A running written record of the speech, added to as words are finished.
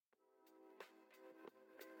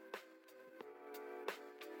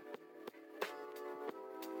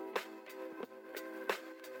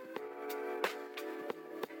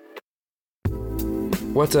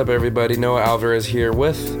What's up, everybody? Noah Alvarez here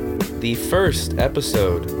with the first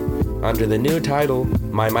episode under the new title,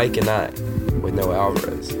 My Mike and I, with Noah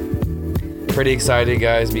Alvarez. Pretty excited,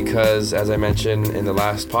 guys, because as I mentioned in the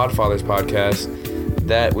last Podfathers podcast,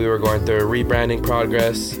 that we were going through a rebranding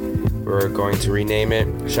progress. We're going to rename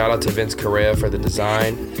it. Shout out to Vince Correa for the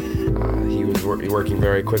design. He was working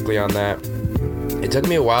very quickly on that. It took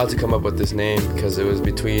me a while to come up with this name because it was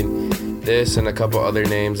between this and a couple other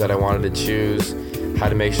names that I wanted to choose. Had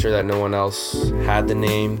to make sure that no one else had the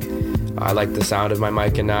name. I like the sound of My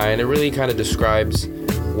Mike and I, and it really kind of describes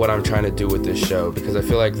what I'm trying to do with this show, because I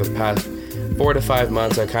feel like the past 4 to 5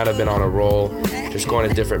 months I've kind of been on a roll, just going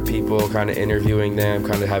to different people, kind of interviewing them,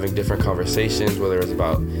 kind of having different conversations, whether it's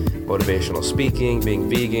about motivational speaking, being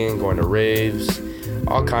vegan, going to raves,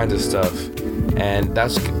 all kinds of stuff. And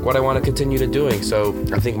that's what I want to continue to doing. So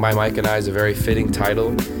I think My Mike and I is a very fitting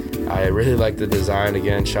title. I really like the design.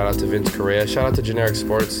 Again, shout out to Vince Correa. Shout out to Generic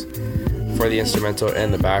Sports for the instrumental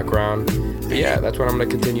and the background. But yeah, that's what I'm going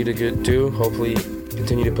to continue to do. Hopefully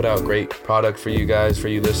continue to put out great product for you guys, for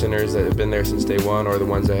you listeners that have been there since day one or the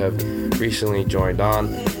ones that have recently joined on.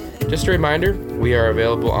 Just a reminder, we are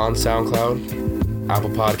available on SoundCloud,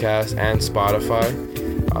 Apple Podcasts, and Spotify.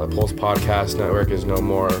 The Pulse Podcast Network is no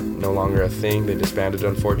longer a thing. They disbanded,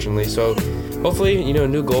 unfortunately. So hopefully, a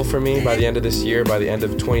new goal for me by the end of this year, by the end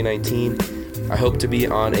of 2019, I hope to be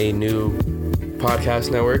on a new podcast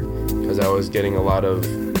network, because I was getting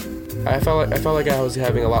I felt like I was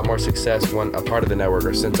having a lot more success when a part of the network,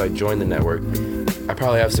 or since I joined the network. I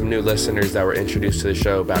probably have some new listeners that were introduced to the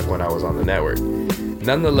show back when I was on the network.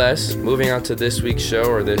 Nonetheless, moving on to this week's show,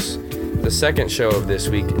 or the second show of this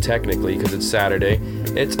week, technically, because it's Saturday.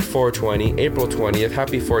 It's 420, April 20th.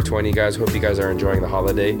 Happy 420, guys. Hope you guys are enjoying the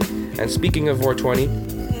holiday. And speaking of 420,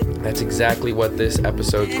 that's exactly what this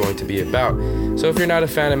episode's going to be about. So if you're not a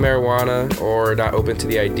fan of marijuana or not open to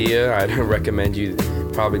the idea, I'd recommend you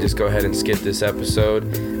probably just go ahead and skip this episode.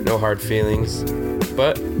 No hard feelings.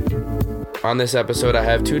 But on this episode, I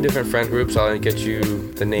have 2 different friend groups. I'll get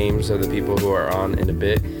you the names of the people who are on in a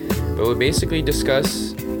bit. But we'll basically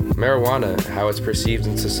discuss marijuana, how it's perceived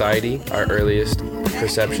in society, our earliest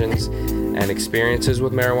perceptions and experiences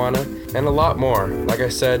with marijuana, and a lot more. Like I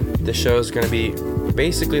said, the show is going to be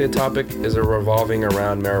basically, the topic is revolving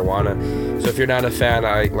around marijuana. So if you're not a fan,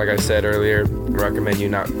 like I said earlier, I recommend you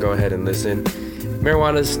not go ahead and listen.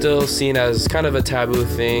 Marijuana is still seen as kind of a taboo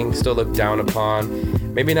thing, still looked down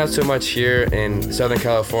upon. Maybe not so much here in Southern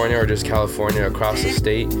California or just California, across the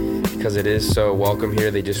state, because it is so welcome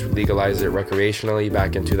here. They just legalized it recreationally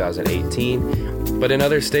back in 2018. But in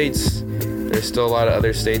other states, there's still a lot of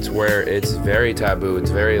other states where it's very taboo, it's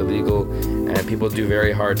very illegal, and people do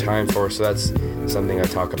very hard time for it. So that's something I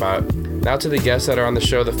talk about. Now to the guests that are on the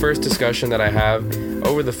show. The first discussion that I have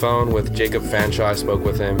over the phone with Jacob Fanshaw. I spoke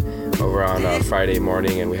with him over on Friday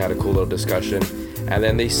morning, and we had a cool little discussion. And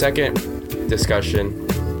then the second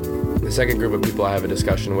group of people I have a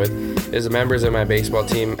discussion with is the members of my baseball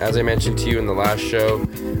team. As I mentioned to you in the last show,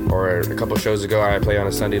 or a couple shows ago, I play on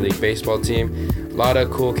a Sunday League baseball team. A lot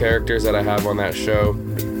of cool characters that I have on that show.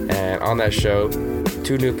 And on that show,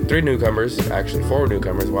 4 newcomers.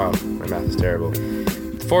 Wow, my math is terrible.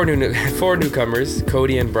 4 newcomers,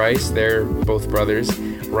 Cody and Bryce. They're both brothers.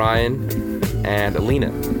 Ryan and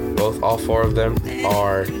Alina. All 4 of them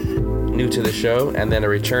are new to the show. And then a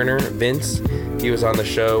returner, Vince. He was on the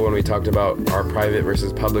show when we talked about our private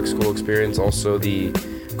versus public school experience, also the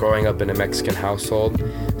growing up in a Mexican household.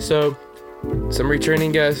 So some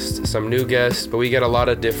returning guests, some new guests, but we get a lot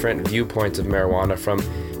of different viewpoints of marijuana from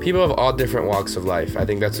people of all different walks of life. I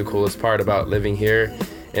think that's the coolest part about living here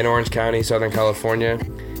in Orange County, Southern California,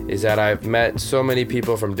 is that I've met so many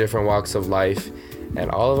people from different walks of life, and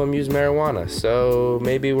all of them use marijuana. So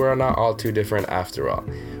maybe we're not all too different after all.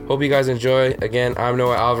 Hope you guys enjoy. Again, I'm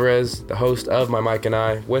Noah Alvarez, the host of My Mike and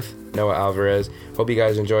I with Noah Alvarez. Hope you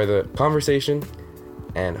guys enjoy the conversation,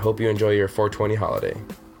 and hope you enjoy your 420 holiday.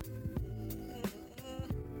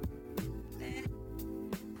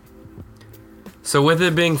 So with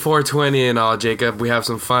it being 420 and all, Jacob, we have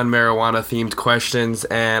some fun marijuana-themed questions,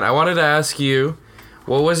 and I wanted to ask you,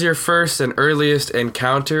 what was your first and earliest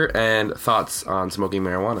encounter and thoughts on smoking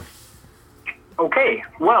marijuana? Okay,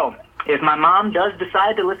 well, if my mom does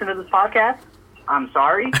decide to listen to this podcast, I'm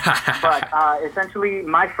sorry, but essentially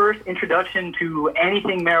my first introduction to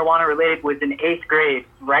anything marijuana related was in 8th grade,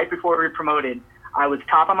 right before we were promoted. I was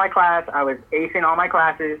top of my class, I was acing all my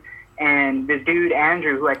classes, and this dude,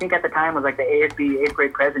 Andrew, who I think at the time was like the ASB 8th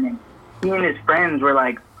grade president, he and his friends were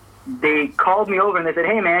like they called me over and they said,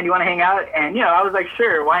 "Hey man, you want to hang out?" And I was like,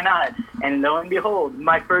 "Sure, why not?" And lo and behold,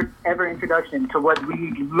 my first ever introduction to what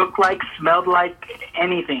weed looked like, smelled like,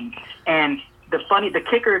 anything. And the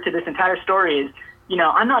kicker to this entire story is,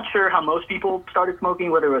 I'm not sure how most people started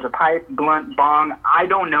smoking, whether it was a pipe, blunt, bong, I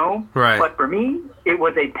don't know. Right. But for me, it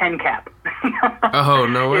was a pen cap. Oh,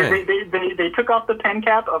 no way. They took off the pen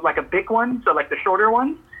cap of like a big one, so like the shorter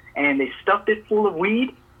one, and they stuffed it full of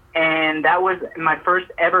weed, and that was my first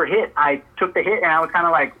ever hit. I took the hit, and I was kind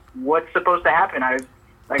of like, what's supposed to happen? I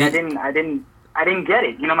didn't get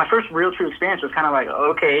it. My first real true experience was kind of like,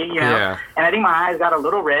 okay, Yeah. And I think my eyes got a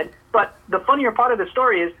little red. But the funnier part of the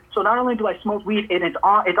story is, so not only do I smoke weed, and it's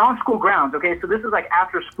on school grounds, okay? So this is like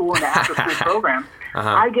after school in the after school program. Uh-huh.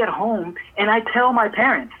 I get home, and I tell my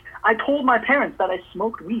parents. I told my parents that I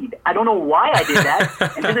smoked weed. I don't know why I did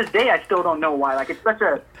that. And to this day, I still don't know why. Like, it's such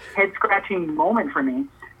a head-scratching moment for me.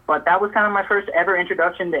 But that was kind of my first ever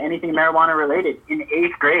introduction to anything marijuana-related in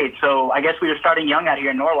 8th grade. So I guess we were starting young out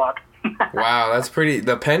here in Norwalk. Wow, that's pretty...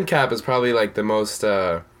 The pen cap is probably like the most...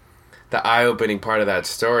 the eye-opening part of that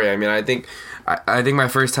story. I mean, I think my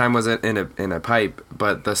first time was in a pipe,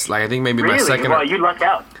 but I think maybe really? my second. Well, you lucked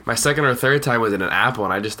out. My second or third time was in an apple,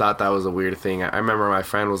 and I just thought that was a weird thing. I remember my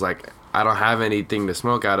friend was like, "I don't have anything to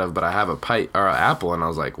smoke out of, but I have a pipe or an apple," and I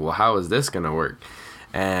was like, "Well, how is this gonna work?"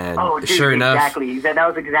 And sure enough, exactly. That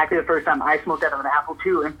was exactly the first time I smoked out of an apple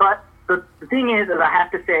too. But the thing is, I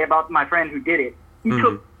have to say about my friend who did it,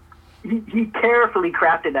 he carefully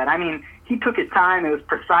crafted that. I mean, he took his time. It was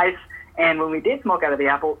precise. And when we did smoke out of the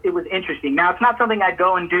apple, it was interesting. Now, it's not something I'd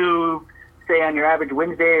go and do, say, on your average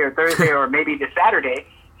Wednesday or Thursday or maybe this Saturday,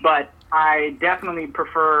 but I definitely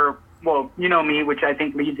prefer, well, you know me, which I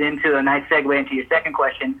think leads into a nice segue into your second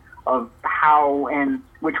question of how and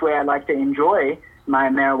which way I like to enjoy my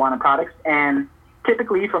marijuana products. And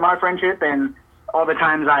typically from our friendship and all the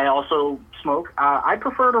times I also smoke, I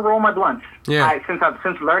prefer to roll my blunts. Yeah.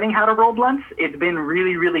 Since learning how to roll blunts, it's been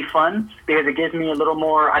really, really fun because it gives me a little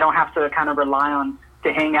more, I don't have to kind of rely on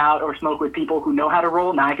to hang out or smoke with people who know how to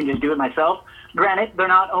roll. Now I can just do it myself. Granted, they're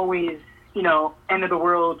not always, end of the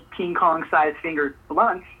world King Kong sized finger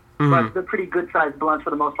blunts, but they're pretty good sized blunts for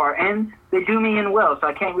the most part. And they do me in well, so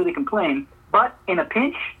I can't really complain. But in a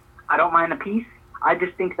pinch, I don't mind a piece. I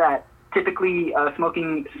just think that typically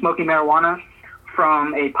smoking marijuana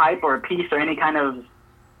from a pipe or a piece or any kind of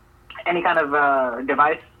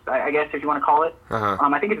device, I guess if you want to call it,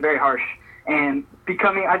 I think it's very harsh. And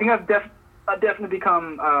I think I've definitely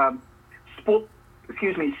become spoiled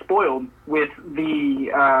with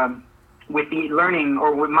the learning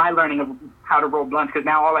or with my learning of how to roll blunts, because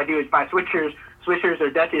now all I do is buy swishers or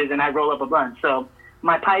Dutches and I roll up a blunt. So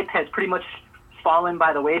my pipe has pretty much fallen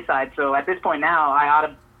by the wayside. So at this point now, I ought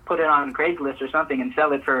to put it on Craigslist or something and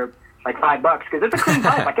sell it for like $5 because it's a clean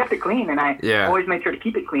pipe. I kept it clean and I always made sure to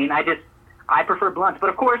keep it clean. I prefer blunts, but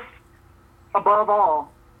of course, above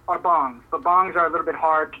all are bongs. But bongs are a little bit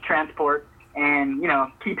hard to transport and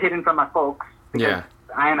keep hidden from my folks. Yeah,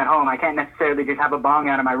 I am at home. I can't necessarily just have a bong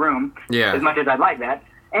out of my room. Yeah, as much as I'd like that.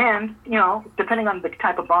 And depending on the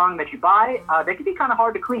type of bong that you buy, they can be kind of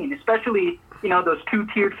hard to clean, especially those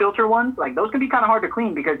 2-tiered filter ones. Like those can be kind of hard to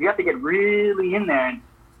clean because you have to get really in there. And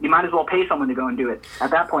you might as well pay someone to go and do it at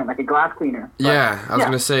that point, like a glass cleaner. But, I was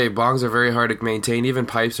gonna say bongs are very hard to maintain. Even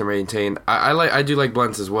pipes are maintained. I do like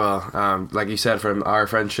blunts as well. Like you said, from our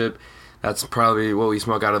friendship, that's probably what we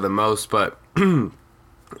smoke out of the most. But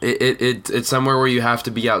it's somewhere where you have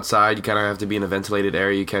to be outside. You kind of have to be in a ventilated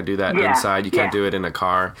area. You can't do that inside. You can't do it in a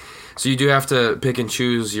car. So you do have to pick and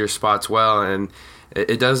choose your spots well, and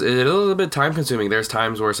it's a little bit time consuming. There's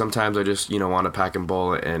times where sometimes I just want to pack and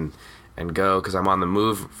bowl and go because I'm on the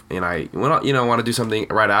move and I want to do something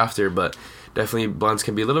right after. But definitely blunts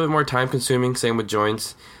can be a little bit more time consuming. Same with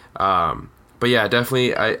joints. But yeah,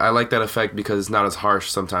 definitely I like that effect because it's not as harsh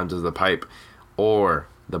sometimes as the pipe or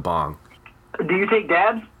the bong. Do you take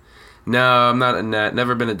dabs? No, I'm not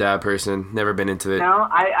never been a dab person. Never been into it. No,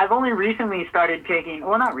 I've only recently started taking.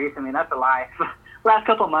 Well, not recently. That's a lie. Last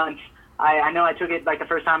couple months, I know I took it like the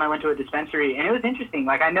first time I went to a dispensary, and it was interesting.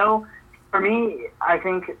 Like I know, for me, I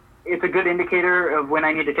think it's a good indicator of when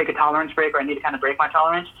I need to take a tolerance break or I need to kind of break my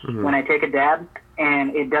tolerance when I take a dab,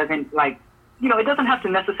 and it doesn't it doesn't have to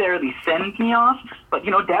necessarily send me off, but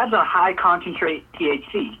dabs are high concentrate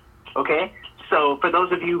THC. Okay, so for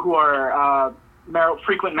those of you who are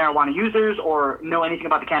frequent marijuana users or know anything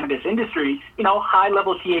about the cannabis industry, high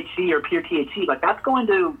level THC or pure THC, like that's going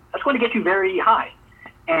to get you very high.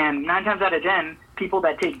 And 9 times out of 10, people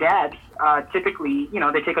that take dabs, typically,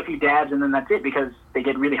 they take a few dabs and then that's it because they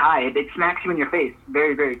get really high. It smacks you in your face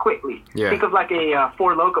very, very quickly. Yeah. Think of like a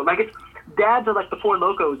Four Loko. Like dads are like the Four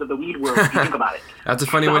Locos of the weed world, if you think about it. That's a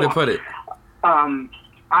funny way to put it.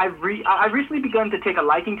 I've recently begun to take a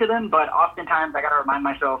liking to them, but oftentimes I gotta remind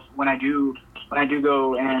myself when I do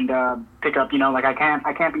go and pick up, like I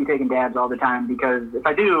can't be taking dabs all the time, because if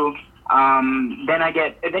I do,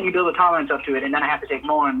 then you build a tolerance up to it, and then I have to take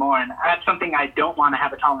more and more, and that's something I don't want to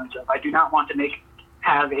have a tolerance of. I do not want to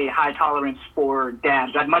have a high tolerance for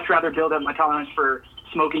dabs. I'd much rather build up my tolerance for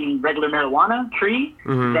smoking regular marijuana tree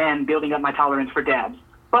than building up my tolerance for dabs.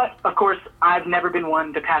 But of course, I've never been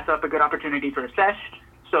one to pass up a good opportunity for a sesh.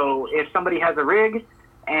 So if somebody has a rig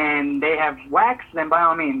and they have wax, then by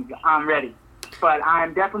all means, I'm ready. But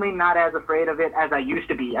I'm definitely not as afraid of it as I used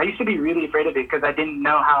to be. I used to be really afraid of it because I didn't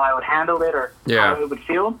know how I would handle it or how it would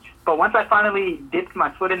feel. But once I finally dipped my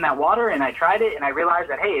foot in that water and I tried it and I realized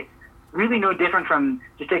that, hey, it's really no different from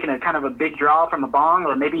just taking a kind of a big draw from a bong,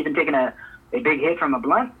 or maybe even taking a big hit from a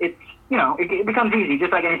blunt. It's, it becomes easy,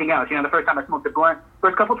 just like anything else. The first time I smoked a blunt,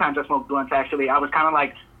 first couple times I smoked blunts, actually, I was kind of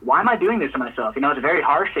like, why am I doing this to myself? It's very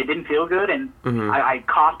harsh. It didn't feel good, and I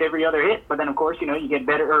coughed every other hit. But then, of course, you get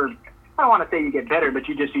better, or I don't want to say you get better, but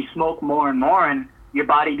you smoke more and more, and your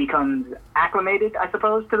body becomes acclimated, I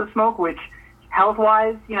suppose, to the smoke, which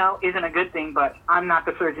health-wise, isn't a good thing. But I'm not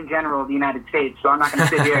the Surgeon General of the United States, so I'm not going to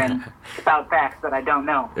sit here and spout facts that I don't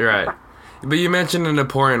know. Right. But you mentioned an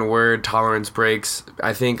important word, tolerance breaks.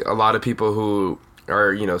 I think a lot of people who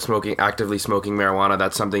are, actively smoking marijuana,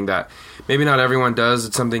 that's something that maybe not everyone does.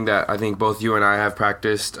 It's something that I think both you and I have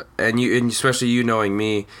practiced. And especially you knowing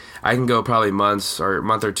me, I can go probably month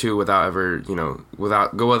or two without ever, go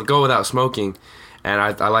without smoking. And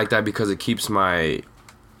I like that because it keeps my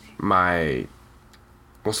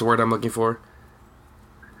what's the word I'm looking for?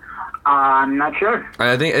 I'm not sure.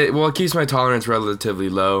 I think it keeps my tolerance relatively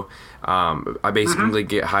low. I basically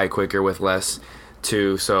get high quicker with less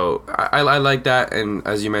too. So I like that. And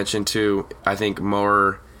as you mentioned too, I think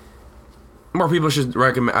more people should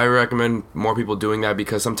recommend. I recommend more people doing that,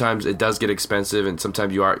 because sometimes it does get expensive, and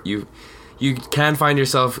sometimes you can find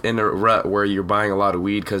yourself in a rut where you're buying a lot of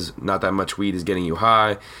weed because not that much weed is getting you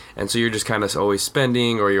high, and so you're just kind of always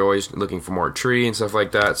spending, or you're always looking for more tree and stuff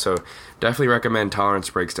like that. So definitely recommend tolerance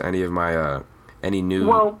breaks to any of my any new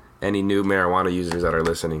marijuana users that are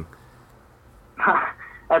listening.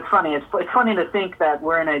 That's funny. It's funny to think that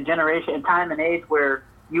we're in a generation, time, and age where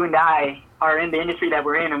you and I are in the industry that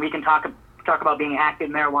we're in, and we can talk about being active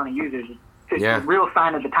marijuana users. It's a real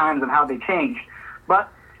sign of the times of how they change. But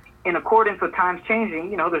in accordance with times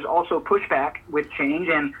changing, there's also pushback with change,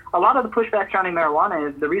 and a lot of the pushback surrounding marijuana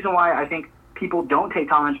is the reason why I think people don't take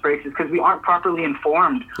tolerance breaks is because we aren't properly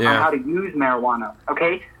informed on how to use marijuana.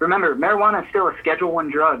 Okay, remember, marijuana is still a Schedule I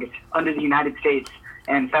drug under the United States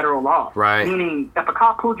and federal law. Right. Meaning, if a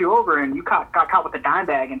cop pulled you over and you got caught with a dime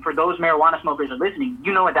bag, and for those marijuana smokers that are listening,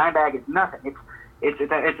 a dime bag is nothing. It's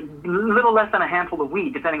a little less than a handful of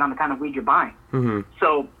weed, depending on the kind of weed you're buying.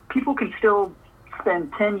 So people can still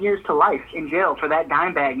spend 10 years to life in jail for that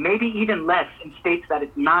dime bag, maybe even less in states that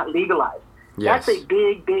it's not legalized. Yes. That's a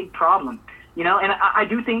big, big problem. And I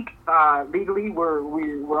do think legally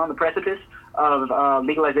we're on the precipice of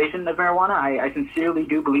legalization of marijuana. I sincerely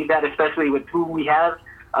do believe that, especially with who we have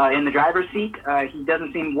in the driver's seat. He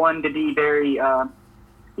doesn't seem one to be very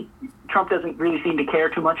Trump doesn't really seem to care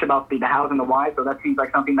too much about the hows and the whys, so that seems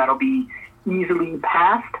like something that'll be easily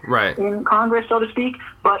passed in Congress, so to speak.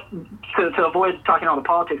 But to avoid talking all the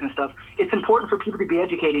politics and stuff, it's important for people to be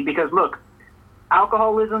educated, because, look,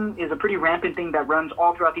 alcoholism is a pretty rampant thing that runs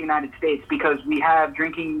all throughout the United States, because we have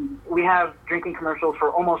drinking commercials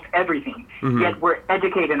for almost everything. Yet we're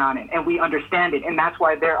educated on it and we understand it, and that's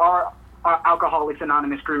why there are Alcoholics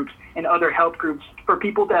Anonymous groups and other help groups for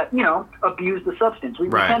people that abuse the substance. We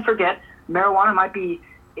can't forget marijuana might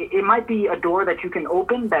be a door that you can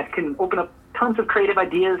open that can open up tons of creative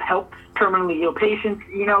ideas, help terminally ill patients.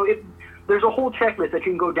 There's a whole checklist that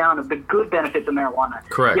you can go down of the good benefits of marijuana.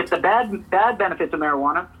 Correct. Yet the bad benefits of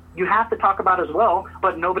marijuana, you have to talk about as well,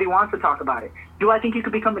 but nobody wants to talk about it. Do I think you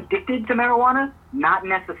could become addicted to marijuana? Not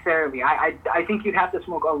necessarily. I think you'd have to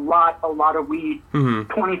smoke a lot of weed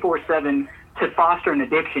 24/7 to foster an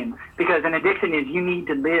addiction, because an addiction is you need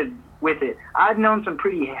to live with it. I've known some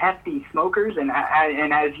pretty hefty smokers, and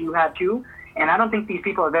as you have too, and I don't think these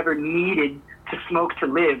people have ever needed to smoke to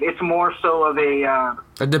live. It's more so of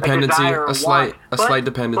a dependency, a slight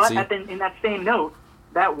dependency. But in that same note,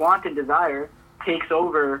 that want and desire takes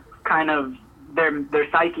over kind of their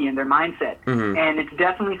psyche and their mindset, and it's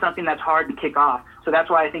definitely something that's hard to kick off. So that's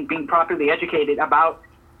why I think being properly educated about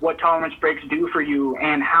what tolerance breaks do for you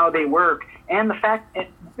and how they work, and the fact,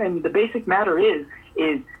 and the basic matter is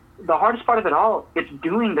the hardest part of it all, it's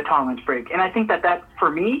doing the tolerance break. And I think that for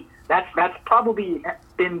me, That's probably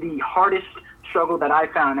been the hardest struggle that I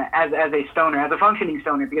found as a stoner, as a functioning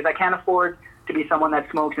stoner, because I can't afford to be someone that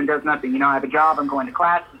smokes and does nothing. You know, I have a job, I'm going to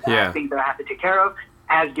class, I have things that I have to take care of,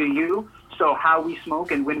 as do you. So how we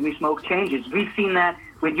smoke and when we smoke changes. We've seen that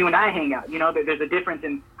when you and I hang out. You know, there's a difference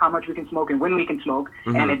in how much we can smoke and when we can smoke,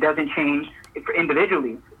 and it doesn't change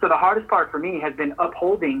individually. So the hardest part for me has been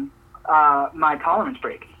upholding my tolerance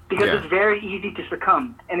break, because it's very easy to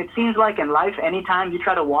succumb. And it seems like in life, anytime you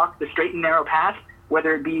try to walk the straight and narrow path,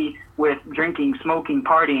 whether it be with drinking, smoking,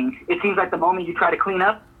 partying, it seems like the moment you try to clean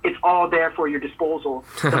up, it's all there for your disposal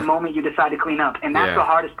the moment you decide to clean up. And that's the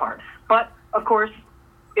hardest part. But, of course,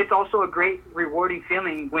 it's also a great, rewarding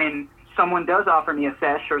feeling when someone does offer me a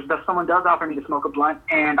sesh, or someone does offer me to smoke a blunt,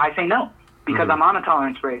 and I say no because I'm on a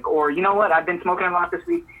tolerance break. Or, you know what, I've been smoking a lot this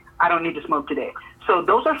week, I don't need to smoke today. So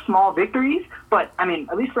those are small victories, but, I mean,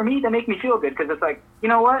 at least for me, they make me feel good, because it's like, you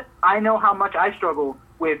know what, I know how much I struggle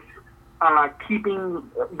with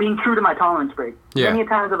being true to my tolerance break. Many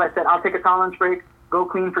times have I said, I'll take a tolerance break, go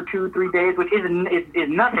clean for 2-3 days, which is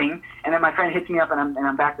nothing, and then my friend hits me up and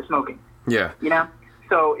I'm back to smoking. Yeah. You know?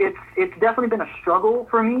 So it's definitely been a struggle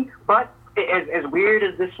for me, but as weird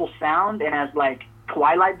as this will sound, and as like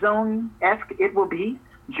Twilight Zone-esque it will be,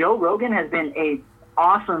 Joe Rogan has been a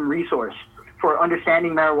awesome resource for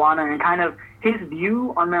understanding marijuana, and kind of his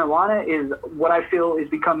view on marijuana is what I feel is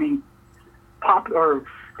becoming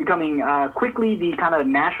quickly the kind of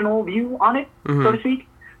national view on it, so to speak.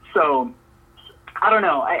 So I don't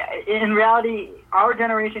know. In reality, our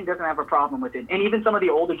generation doesn't have a problem with it. And even some of the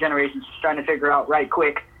older generations are trying to figure out right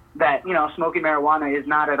quick that, you know, smoking marijuana is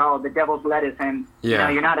not at all the devil's lettuce, and you know,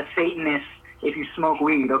 you're not a Satanist if you smoke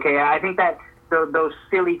weed, okay? I think that those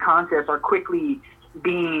silly concepts are quickly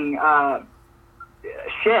being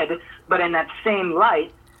shed, but in that same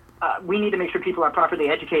light, we need to make sure people are properly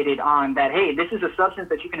educated on that, hey, this is a substance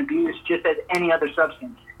that you can abuse just as any other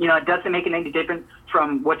substance. You know, it doesn't make it any different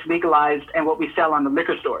from what's legalized and what we sell on the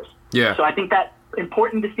liquor stores. Yeah. So I think that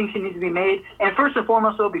important distinction needs to be made. And first and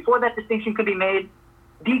foremost, though, before that distinction could be made,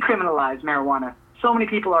 decriminalize marijuana. So many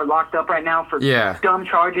people are locked up right now for dumb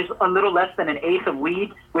charges, a little less than an eighth of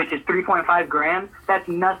weed, which is 3.5 grams. That's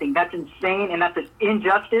nothing. That's insane, and that's an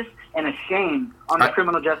injustice and a shame on the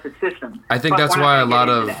criminal justice system. I think that's why a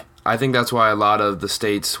lot of the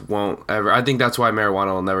states won't ever. I think that's why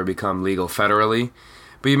marijuana will never become legal federally.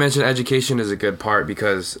 But you mentioned education is a good part,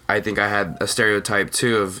 because I think I had a stereotype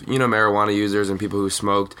too of, you know, marijuana users and people who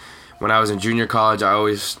smoked. When I was in junior college, I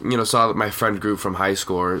always, you know, saw my friend group from high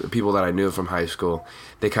school, or people that I knew from high school.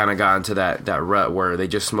 They kind of got into that rut where they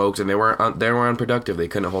just smoked, and they were unproductive. They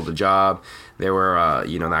couldn't hold a job. They were,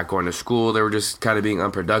 you know, not going to school. They were just kind of being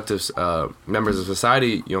unproductive members of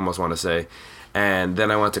society, you almost want to say. And then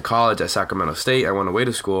I went to college at Sacramento State. I went away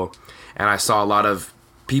to school, and I saw a lot of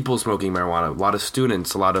people smoking marijuana, a lot of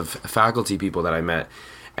students, a lot of faculty people that I met.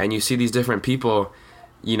 And you see these different people,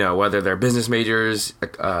 you know, whether they're business majors,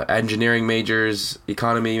 engineering majors,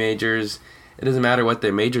 economy majors, it doesn't matter what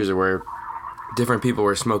their majors were, different people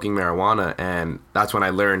were smoking marijuana. And that's when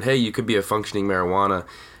I learned, hey, you could be a functioning marijuana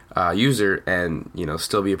user and, you know,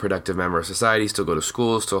 still be a productive member of society, still go to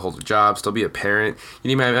school, still hold a job, still be a parent.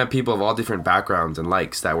 You know, I met people of all different backgrounds and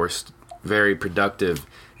likes that were very productive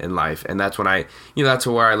in life. And that's when that's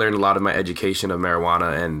where I learned a lot of my education of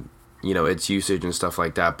marijuana and, you know, its usage and stuff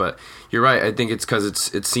like that. But you're right. I think it's because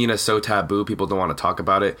it's seen as so taboo. People don't want to talk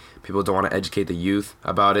about it. People don't want to educate the youth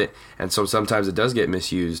about it. And so sometimes it does get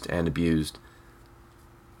misused and abused.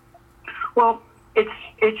 Well,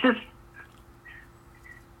 it's just,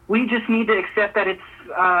 we just need to accept that it's,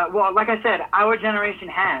 well, like I said, our generation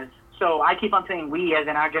has. So I keep on saying we, as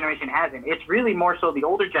in our generation hasn't. It's really more so the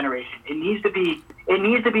older generation. It needs to be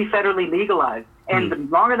federally legalized. And the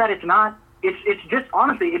longer that it's not, it's just,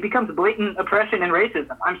 honestly, it becomes blatant oppression and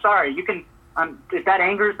racism. I'm sorry. You can, if that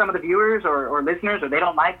angers some of the viewers or listeners, or they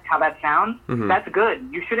don't like how that sounds, that's good.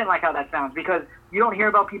 You shouldn't like how that sounds, because you don't hear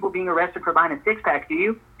about people being arrested for buying a six-pack, do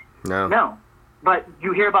you? No. But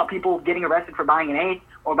you hear about people getting arrested for buying an eighth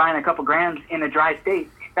or buying a couple grams in a dry state.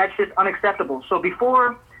 That's just unacceptable. So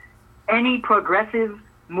before any progressive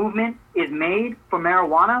movement is made for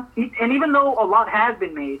marijuana, and even though a lot has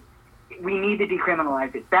been made, we need to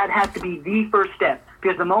decriminalize it. That has to be the first step,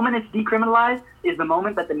 because the moment it's decriminalized is the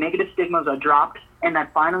moment that the negative stigmas are dropped, and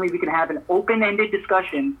that finally we can have an open-ended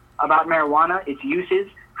discussion about marijuana, its uses,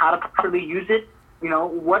 how to properly use it, you know,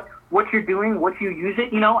 what you're doing, what you use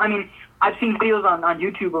it. You know, I mean, I've seen videos on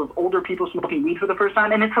YouTube of older people smoking weed for the first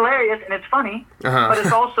time, and it's hilarious and it's funny, but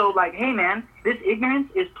it's also like, hey man, this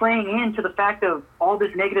ignorance is playing into the fact of all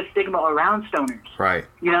this negative stigma around stoners. Right.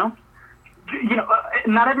 You know,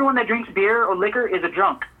 not everyone that drinks beer or liquor is a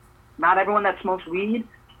drunk. Not everyone that smokes weed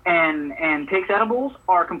and takes edibles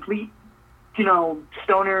are complete,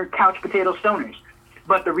 stoner, couch potato stoners.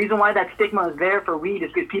 But the reason why that stigma is there for weed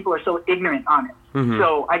is because people are so ignorant on it. Mm-hmm.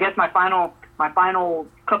 So I guess my final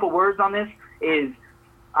couple words on this is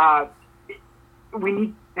we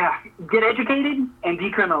need get educated and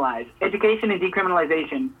decriminalize. Education and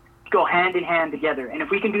decriminalization go hand in hand together. And if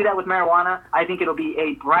we can do that with marijuana, I think it'll be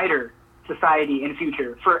a brighter society in the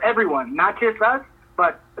future for everyone, not just us,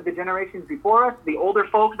 but the generations before us, the older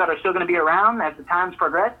folks that are still going to be around as the times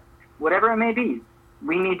progress, whatever it may be.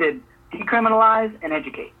 We need to decriminalize and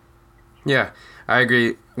educate. Yeah, I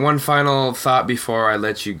agree. One final thought before I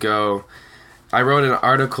let you go. I wrote an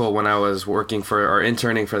article when I was working for or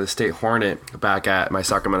interning for the State Hornet back at my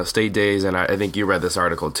Sacramento State days, and I think you read this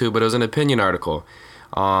article too, but it was an opinion article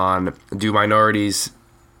on do minorities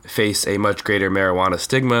face a much greater marijuana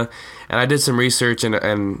stigma. And I did some research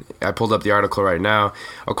and I pulled up the article right now.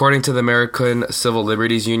 According to the American Civil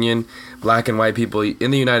Liberties Union, black and white people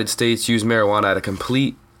in the United States use marijuana at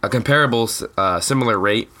a comparable similar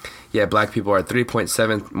rate, yet black people are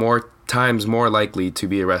 3.7 times more likely to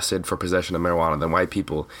be arrested for possession of marijuana than white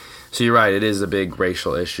people. So you're right, it is a big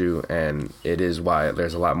racial issue, and it is why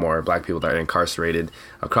there's a lot more black people that are incarcerated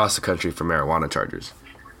across the country for marijuana charges.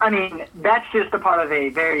 I mean, that's just a part of a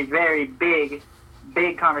very, very big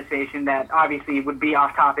conversation that obviously would be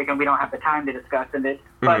off topic and we don't have the time to discuss in it.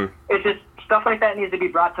 But it's just stuff like that needs to be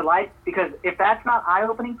brought to light, because if that's not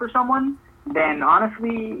eye-opening for someone, then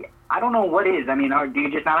honestly, I don't know what is. I mean, do you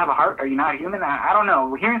just not have a heart? Are you not a human? I don't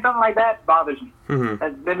know. Hearing something like that bothers me.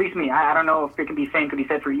 At least me. I don't know if it can be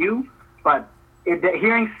said for you, but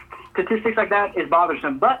hearing statistics like that is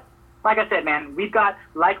bothersome. But like I said, man, we've got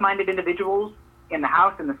like-minded individuals in the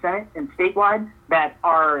House and the Senate and statewide that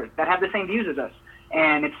have the same views as us.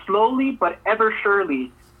 And it's slowly but ever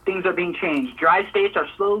surely things are being changed. Dry states are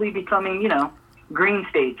slowly becoming, green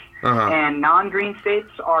states. And non-green states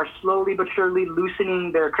are slowly but surely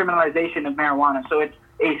loosening their criminalization of marijuana. So it's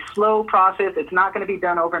a slow process. It's not going to be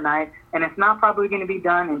done overnight, and it's not probably going to be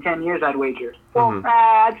done in 10 years, I'd wager. Well,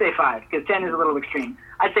 I'd say 5, because 10 is a little extreme.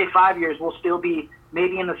 I'd say 5 years we'll still be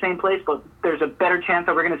maybe in the same place, but there's a better chance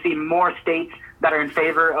that we're going to see more states that are in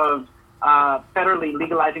favor of federally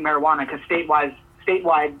legalizing marijuana, because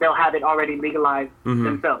statewide they'll have it already legalized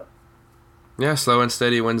themselves. Yeah, slow and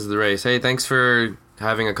steady wins the race. Hey, thanks for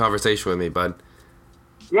having a conversation with me, bud.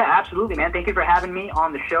 Yeah, absolutely, man. Thank you for having me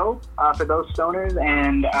on the show. For those stoners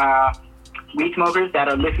and weed smokers that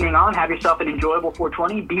are listening on, have yourself an enjoyable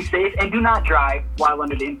 420. Be safe and do not drive while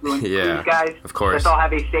under the influence. Yeah, please, guys. Of course. Let's all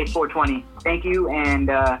have a safe 420. Thank you, and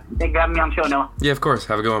thank you for having me on the show, Noah. Yeah, of course.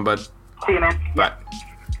 Have a good one, bud. See you, man. Bye.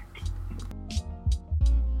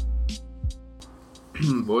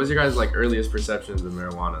 What was your guys' earliest perceptions of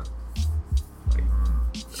marijuana?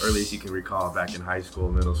 Earliest you can recall back in high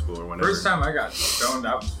school, middle school, or whenever. First time I got stoned,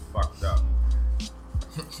 I was fucked up.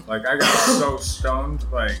 I got so stoned,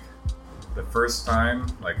 the first time,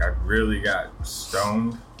 I really got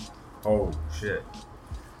stoned. Oh shit!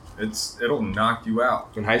 It'll knock you out.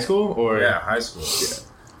 In high school, or yeah, high school.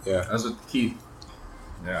 Yeah. I was with Keith.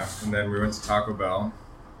 Yeah, and then we went to Taco Bell.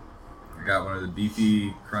 I got one of the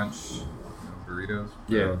beefy crunch burritos.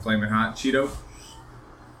 Yeah. Flaming hot Cheeto.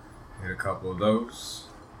 Ate a couple of those.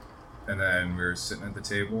 And then we were sitting at the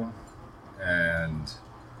table, and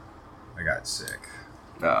I got sick.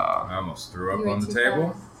 I almost threw up on the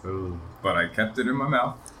table, but I kept it in my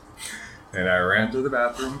mouth, and I ran to the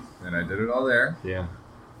bathroom, and I did it all there. Yeah.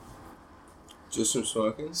 Just from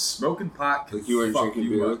smoking? Smoking pot can you weren't fuck drinking you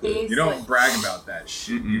beer up. with it? You don't brag about that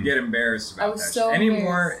shit. You get embarrassed about that so shit.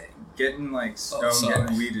 Anymore, getting stoned,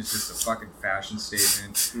 getting weed is just a fucking fashion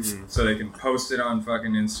statement. So they can post it on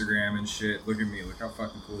fucking Instagram and shit. Look at me, look how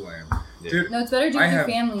fucking cool I am. Yeah. Dude, No, it's better to do it with your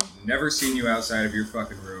family. Never seen you outside of your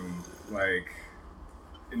fucking room,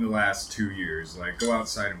 in the last 2 years. Go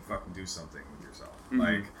outside and fucking do something with yourself.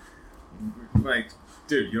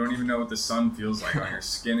 Dude, you don't even know what the sun feels like on your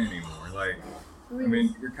skin anymore. I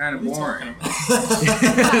mean, you're kind of boring.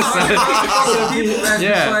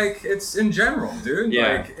 It's in general, dude.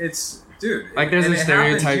 Yeah. Dude. There's a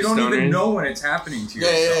stereotype you don't stoners. even know when it's happening to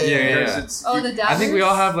yourself. Yeah. The dabbers? I think we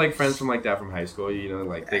all have friends from that from high school.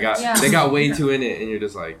 They got way too in it, and you're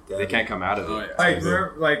just they can't come out of it.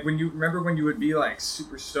 Remember, when you would be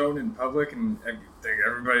super stoned in public, and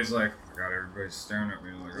everybody's like, oh my God, everybody's staring at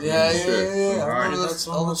me. Yeah. I remember that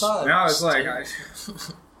all the time. Now it's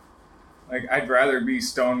I'd rather be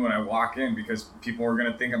stoned when I walk in, because people are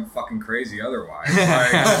gonna think I'm fucking crazy otherwise.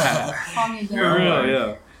 Calm you down. For real,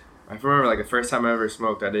 yeah. I remember the first time I ever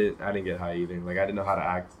smoked, I didn't get high either. I didn't know how to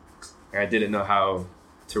act. I didn't know how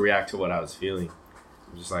to react to what I was feeling.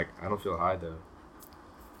 I'm just like, I don't feel high though.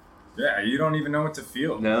 Yeah, you don't even know what to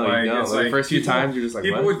feel. No, like, you don't. It's like, the first few times, you're just like,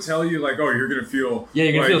 people what? would tell you, like, oh, you're going to feel... Yeah,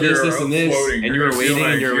 you're going to feel this, and this. Floating. And you were waiting,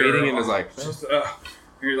 like and you're waiting, and it was like... and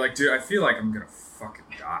you're like, dude, I feel like I'm going to fucking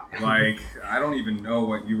die. Like, I don't even know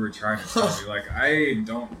what you were trying to tell me. Like, I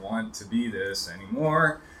don't want to be this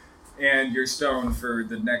anymore. And you're stoned for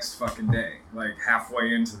the next fucking day. Like,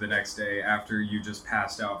 halfway into the next day after you just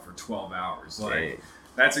passed out for 12 hours. Like... Dang.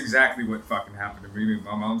 That's exactly what fucking happened to me.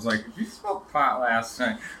 My mom's like, "Did you smoke pot last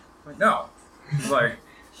night?" I'm like, no. Like,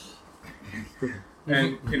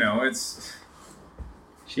 and you know, it's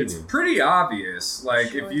pretty obvious.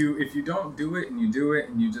 Like, if you don't do it and you do it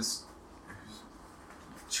and you just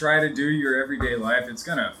try to do your everyday life, it's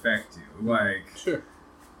gonna affect you. Like, sure.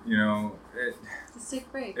 You know, It's a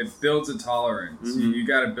sick break. it builds a tolerance. Mm-hmm. You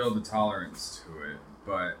got to build a tolerance to it,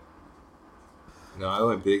 but. No, I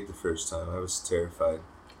went big the first time. I was terrified.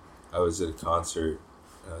 I was at a concert.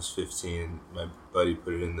 I was 15. My buddy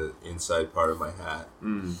put it in the inside part of my hat.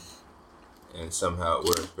 And somehow it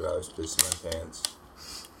worked, but I was pissing my pants.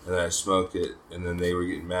 And then I smoked it, and then they were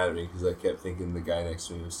getting mad at me because I kept thinking the guy next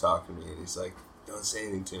to me was talking to me. And he's like, don't say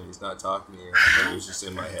anything to him. He's not talking to you. And it was just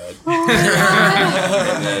in my head.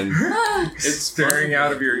 And then... It's staring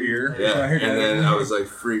out of your ear. Yeah, and then I was like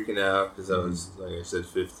freaking out because I was, like I said,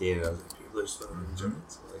 15, and I was like, people are smoking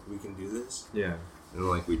joints. Like, we can do this? Yeah. And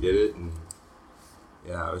like we did it, and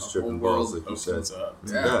yeah, I was tripping balls, like you said.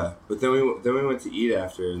 Yeah. But then we went to eat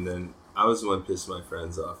after, and then I was the one pissing my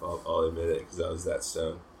friends off. I'll admit it, because I was that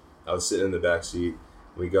stoned. I was sitting in the back seat.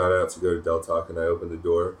 We got out to go to Del Taco, and I opened the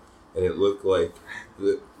door, and it looked like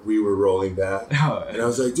we were rolling back. And I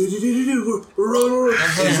was like, dude, we're rolling.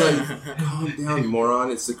 And he's like, calm down, moron.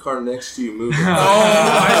 It's the car next to you moving. Oh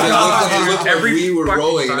my God. It looked like we were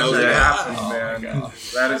rolling, and I was like, man.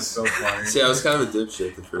 That is so funny. See, I was kind of a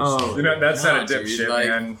dipshit the first time. You know, that's not a dipshit,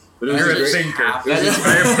 man. But it was You're a great. thinker.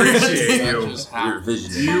 I appreciate you. You're a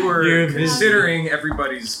visionary. You were considering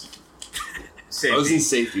everybody's safety. I was in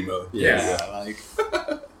safety mode. Yeah. Like,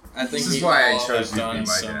 I think This is we why I all chose have you to be done my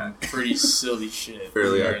some dad. pretty silly shit.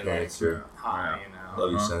 Fairly when we were, iconic, like, sure. high, you know.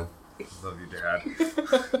 Love you, son. Love you,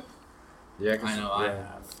 Dad. Yeah, I know I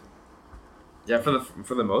have. Yeah,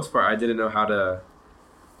 for the most part, I didn't know how to.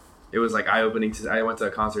 It was like eye opening. I went to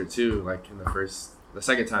a concert too, like in the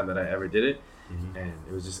second time that I ever did it, and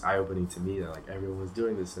it was just eye opening to me that like everyone was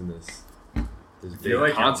doing this in this big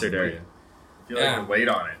like concert area. I feel like the weight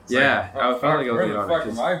on it. It's Yeah, like, I felt like I was where weight the on fuck it.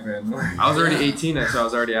 have I been? I was already 18, so I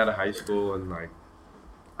was already out of high school, and like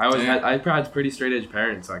I had pretty straight edge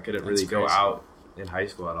parents, so I couldn't really go out in high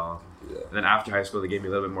school at all. Yeah. And then after high school, they gave me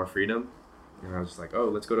a little bit more freedom, and I was just like, oh,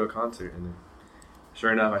 let's go to a concert. And then,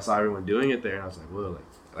 sure enough, I saw everyone doing it there, and I was like, whoa,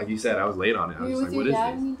 like you said, I was late on it. I Were was you like, with what your is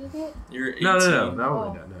dad this? when you did it? You're 18. No,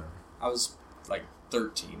 Oh. no. I was like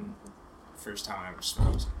 13, first time I ever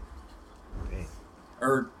smoked. Dang.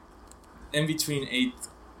 Or in between 8th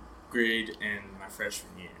grade and my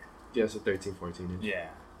freshman year. Yeah, so 13, 14. Yeah.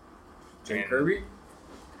 Jay And- Kirby?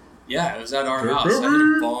 Yeah, it was at our Kirby? house. I hit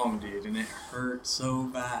a bomb, dude, and it hurt so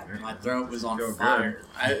bad. My throat was on Go fire.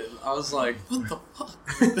 I was like, what the fuck?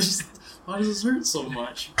 Why does this hurt so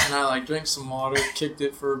much? And I like drank some water, kicked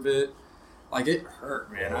it for a bit. Like, it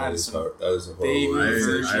hurt, man. I had some that was a baby horrible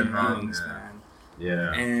virgin I've heard lungs, that. man.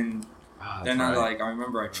 Yeah. And Ah, then that's right. I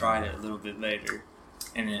remember I tried it a little bit later,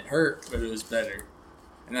 and it hurt, but it was better.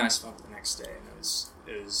 And then I smoked the next day, and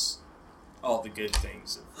it was all the good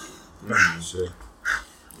things. Sure.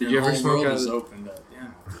 Did you ever The smoke whole world out was of- opened up? Yeah,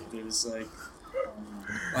 dude, it was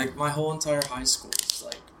like my whole entire high school was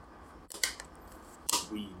like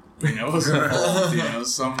weed. You know, it was involved. You know,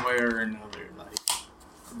 some way or another. Like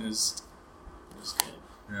it was good.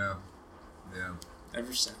 Yeah.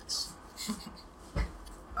 Ever since.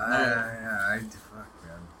 Fuck,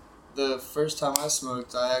 man. The first time I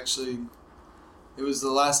smoked, it was the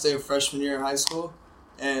last day of freshman year of high school,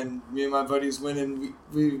 and me and my buddies went and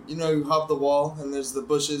we you hop the wall and there's the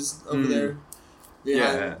bushes over there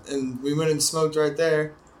behind, and we went and smoked right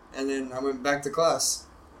there, and then I went back to class.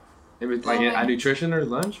 It was like a nutrition or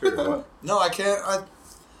lunch or what? No, I can't.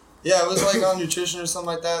 Yeah, it was like on nutrition or something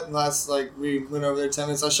like that. And we went over there 10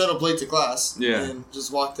 minutes. I showed up late to class. Yeah. And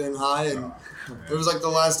just walked in high, and it was like the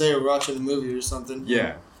last day of watching a movie or something.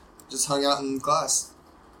 Yeah. Just hung out in class.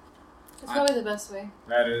 It's probably the best way.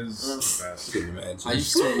 That is the best. Couldn't imagine. I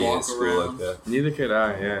used to being walk in school around. like that. Neither could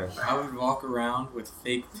I. Yeah. I would walk around with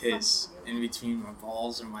fake piss in between my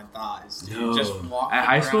balls and my thighs. Dude. No. Just walk At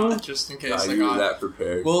high around school? just in case God, I you were got. that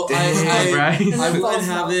prepared. Well, Damn, right? I would False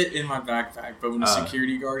have mouth. it in my backpack, but when the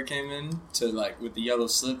security guard came in to with the yellow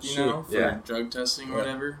slip, for Yeah. drug testing or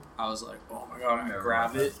whatever, I was like, oh my god, I'd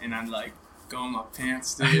grab it and I'd go in my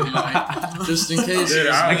pants, dude. Like, just in case. Dude,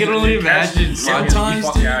 I can only imagine. Sometimes,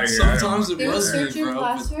 Fuck outta dude, here. sometimes it They would wasn't, search your bro. But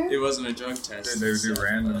classroom? it wasn't a drug test. Dude, they would do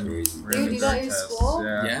random They would do that drug at your tests. school?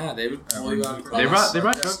 Yeah. Yeah, they would pull you out of They class. brought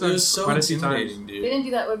drug It was tests so quite a few times. intimidating, They dude. didn't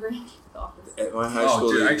do that with Bernie office. At my high Oh,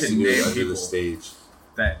 school, dude, they I used can to do it name under people. the stage.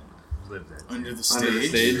 That lived there. Under the Under the stage, Under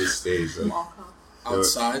stage. the stage. Like, Mall cop.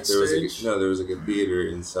 outside there was stage. there was like a theater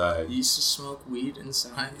inside. You used to smoke weed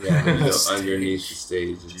inside. Yeah, and you go Stage. underneath the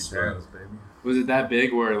stage. And Cheap smell. ass, baby. Was it that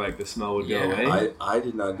big where like the smell would Yeah. go away? I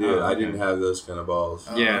did not do it. Oh, I okay. didn't have those kind of balls.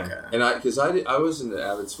 Oh, Yeah. okay. And I wasn't an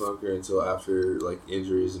avid smoker until after like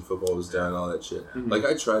injuries and football was done and all that shit. Mhm. Like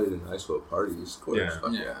I tried it in high school at parties, of course, Yeah.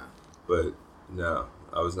 fuck Yeah. but no,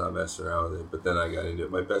 I was not messing around with it. But then I got into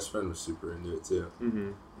it. My best friend was super into it too,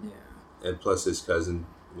 Mm-hmm. Yeah. and plus his cousin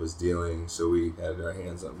was dealing, so we had our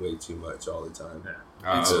hands on way too much all the time.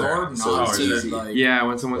 Yeah. It's so- hard so not it's to easy. like, Yeah,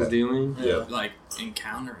 when someone's Yeah. dealing. Yeah. like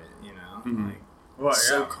encounter it, you know. Mhm. Like, Well, It's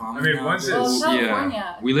so yeah. common I mean, once nowadays. it's Well, Yeah.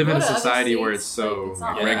 California. We live Go in a to other society where states, it's so like, it's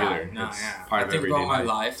not like, like regular. No, It's yeah. part I of think everyday about my life.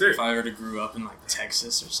 life Dude. if I were to grew up in like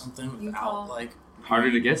Texas or something without Utah. like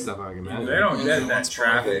Harder to get stuff, I can imagine. they don't Yeah, get that once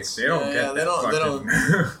traffic. They don't Yeah, get yeah, that they don't-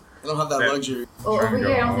 fucking- They don't have that That- luxury. Well, over Trying to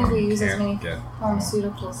here, I go don't think we home, use as can't many get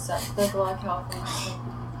pharmaceutical stuff like a lot of California stuff.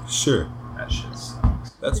 Sure, That shit sucks.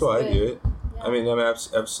 that's It's why I good. do it. Yeah. I mean, I'm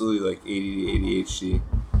absolutely like ADHD.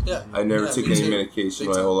 Yeah. I never Yeah, took me any too. medication Big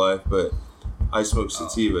my time. whole life, but I smoke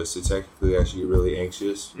sativa, so technically I should get really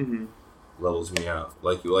anxious. Mm-hmm. Levels me out.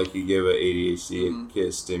 Like you give a ADHD Mhm. kid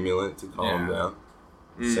a stimulant to calm Yeah. down.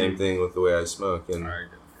 Mm. Same thing with the way I smoke, and Alright.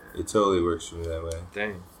 it totally works for me that way.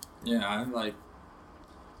 Dang. yeah,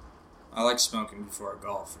 I like smoking before I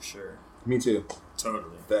golf for sure. Me too.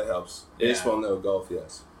 Totally. That helps. Yeah. Baseball, no. Golf,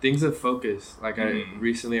 yes. Things of focus. Like Mm.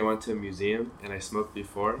 recently I went to a museum and I smoked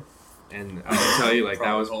before, and I can tell you like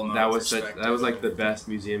that was Probably a whole nother that was like the best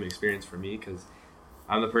museum experience for me because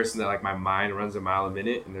I'm the person that like my mind runs a mile a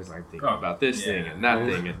minute and there's like thinking Oh, about this thing yeah. and that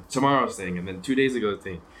thing and tomorrow's thing and then 2 days ago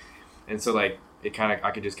thing, and so like it kind of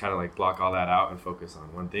I could just kind of like block all that out and focus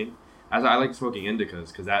on one thing. As I like smoking indicas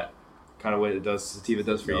because that kind of what it does sativa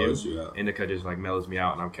does for Mellows you. you out. Indica just like mellows me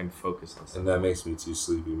out and I can focus on stuff. And that makes me too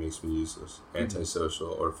sleepy, makes me useless, antisocial,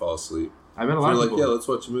 or fall asleep. I've met a So lot you're of like, people. yeah, let's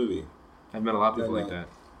watch a movie. I've met a lot of people Yeah, like no. that.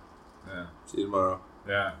 Yeah. See you tomorrow.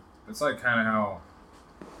 Yeah. It's like kind of how,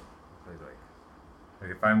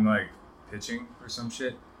 like if I'm like pitching or some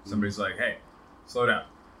shit, somebody's like, "Hey, slow down."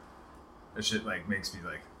 That shit like makes me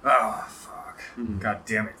like, "Oh fuck, Mhm. god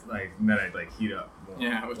damn it!" Like, and then I like heat up more.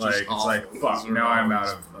 Yeah, which is like it's awful, like because fuck. we're Now I'm out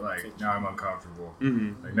always of like now I'm uncomfortable.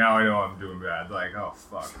 Mm-hmm. Like now I know I'm doing bad. Like oh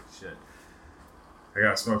fuck shit. I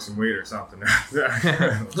gotta smoke some weed or something.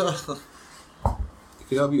 It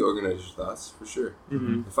can help you organize your thoughts, for sure.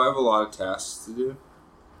 Mm-hmm. If I have a lot of tasks to do,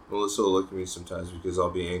 Melissa will look at me sometimes because I'll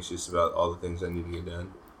be anxious about all the things I need to get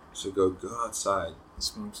done. So go outside.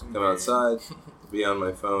 Smoke some Come weed. outside, be on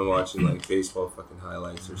my phone watching like baseball fucking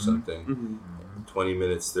highlights or something. Mm-hmm. 20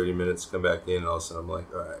 minutes, 30 minutes, come back in, and all of a sudden I'm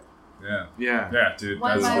like, alright. yeah. Yeah. Yeah, dude.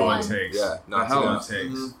 One That's by all one. it takes. Yeah, knock That's it all out. it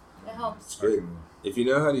takes. Mhm. It helps. It's good. If you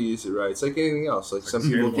know how to use it right, it's like anything else. Like some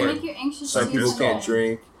Like a people It can skateboard. make you anxious. Some to people use can't it.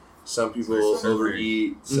 drink. Some people Like surgery.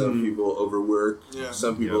 overeat. Some Mhm. people overwork. Yeah.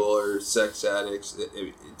 Some people are sex addicts.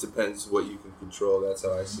 It depends what you can control. That's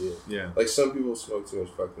how I see it. Yeah. Like some people smoke too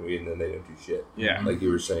much fucking weed and then they don't do shit. Yeah. Like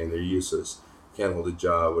you were saying, they're useless. Can't hold a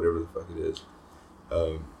job, whatever the fuck it is.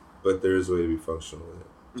 But there is a way to be functional with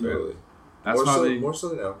it. Totally. That's more how so, they. more so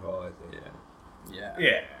than alcohol, I think. Yeah. Yeah.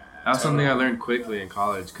 Yeah. That's something I learned quickly in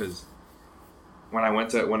college because when I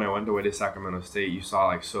went away to Sacramento State, you saw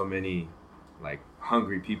like so many like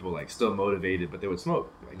hungry people like still motivated, but they would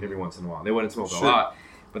smoke like every once in a while. They wouldn't smoke Sure. a lot,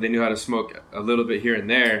 but they knew how to smoke a little bit here and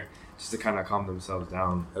there just to kind of calm themselves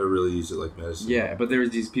down. How to really use it like medicine. Yeah, but there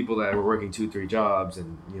was these people that were working 2-3 jobs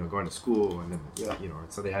and going to school and then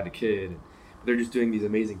so they had a kid and they're just doing these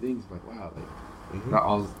amazing things. Like wow, like Mhm. not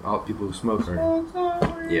all people who smoke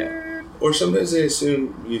are. Yeah. Or sometimes they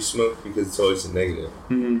assume you smoke because it's always a negative.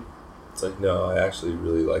 Mm-hmm. It's like, no, I actually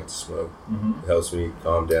really like to smoke. Mm-hmm. It helps me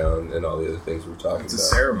calm down and all the other things we're talking It's a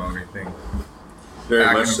about. ceremony thing. Very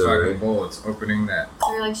Back much in a so. fucking Right? bowl. It's opening that.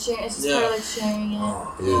 Or like sharing. It's just Yeah. part of like sharing it.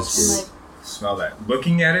 Oh, It is And, good. like, smell that.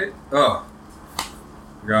 Looking at it. Oh,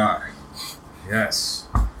 God. Yes.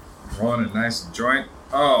 Rolling a nice joint.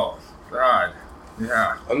 Oh, God.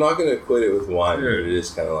 Yeah, I'm not going to equate it with wine, Dude. but it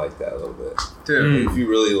is kind of like that a little bit. dude. If you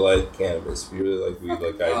really like cannabis, if you really like weed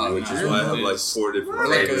like I do, which is why I have like 4 different Or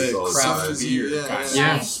like flavors a all the craft time. beer. Yeah. kind of.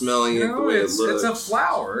 Yeah. Smelling You it the know, way it it's looks. a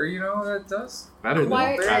flower. You know that does. Better than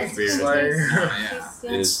Why- craft beer. It's like- Yeah.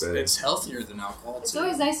 yeah. It is It's, better. it's healthier than alcohol It's too.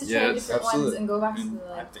 always nice to try Yeah, different ones absolutely. and go back to And the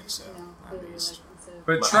I like, think so, you know, at clearly, least. like, instead of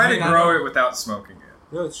But try to grow it without smoking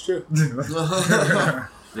it. No, it's true.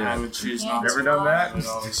 I would choose not Never to. done that? I would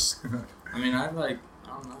always, I mean, I don't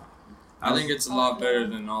know. I think it's a lot better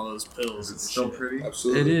than all those pills. Is it still pretty?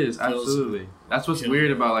 Absolutely. It is, absolutely. That's what's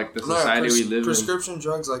weird about like the society we live in. Prescription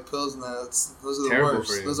drugs like pills and that, those are the Terrible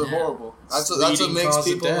worst. for you. Those are Yeah. horrible. That's what Leading makes cause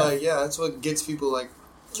of people death. like, that's what gets people like,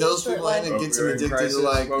 kills people and it gets them Opioid addicted crisis. to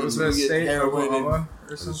like, What was people the get state? heroin and Oklahoma or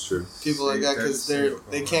That's something? true. people like that because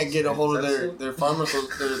they can't get a hold of their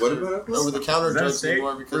pharmaceuticals, What about it? over the counter Is that drugs state,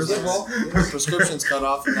 anymore because first of all? their prescriptions cut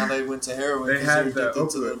off and now they went to heroin. They 'cause had they're the addicted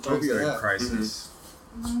to the drugs they opioid have. crisis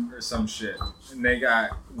or some shit, and they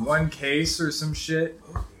got one case or some shit,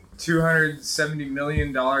 $270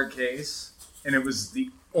 million case, and it was the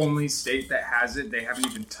only state that has it. They haven't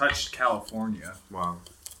even touched California Wow.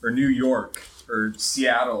 or New York or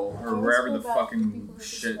Seattle or wherever the fucking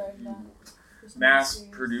shit mass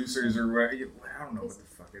producers or where, I don't know what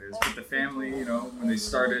the fuck it is, but the family, when they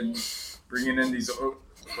started bringing in these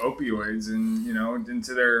opioids and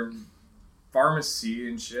into their pharmacy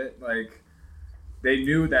and shit, like they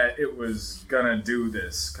knew that it was gonna do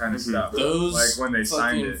this kind of stuff. Those like when they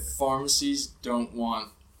signed fucking it. pharmacies don't want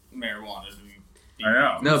marijuana to be. I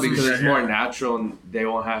know. No, because it's more Yeah. natural and they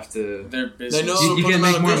won't have to. Their business. They know You put can them make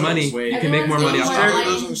out of more business. money. Wait. You can make more money off They're that.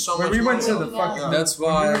 losing so When much we went to money. the fucking That's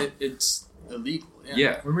why it's illegal.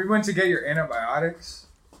 Yeah. when we went to get your antibiotics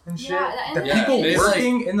and shit, Yeah, the and people they,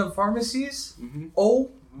 working in the pharmacies,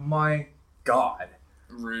 oh my god.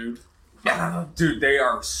 Rude. Yeah, dude, they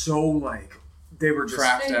are so like they were just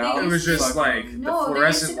Cracked out. It was just Fucking- like No, the they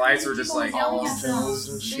fluorescent used to- lights were just like yelling at them. pills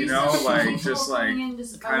and They shit, used you to know, have like people just coming like in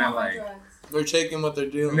just, kinda I want my like- drugs. They're taking what they're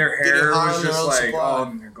doing. and their Getting hair high was on their just own like supply. all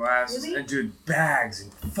in their glasses. Really? And dude, bags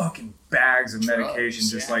and fucking bags of medication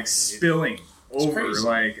just yeah, like dude. spilling over. crazy.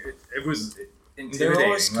 Like it was They're intimidating.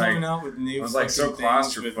 always coming Like, out with new I was, like, so fucking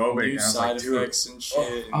things with claustrophobic, new and I was side like, dude, effects and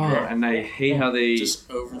shit. Oh, and I hate how they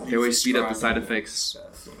just overly they always speed up the side prescribing effects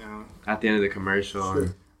stuff, at the end of the commercial. Sure.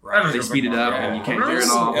 And Right. they speed it up and you can't hear it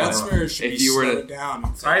all. That's where it should If be you were to- slowed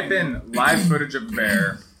down. Type in live footage of a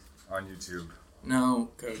bear on YouTube. No,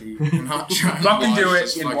 Cody, I'm not trying to Fucking watch do it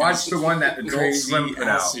this and fucking watch the one that Adult crazy Swim put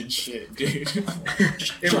out. acid shit, dude.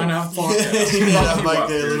 It trying to have fun. Yeah, you Mike up,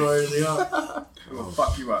 Daly dude. already up. It will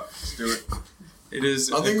fuck you up. Just do it. It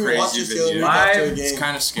is I think a we watched crazy this the other week video. after a Live, It's game.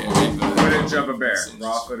 kind of scary, but Footage of a bear. It's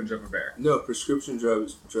Raw footage of a bear. No, prescription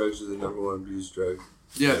drugs are the number one abused drug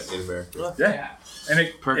Yes. in America. Yeah. And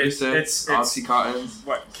Percocet, it's Oxycontin.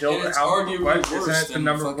 what killed and it's how arguably what worse isn't it the than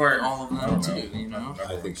number fucking one? all of I them don't too. know. You know,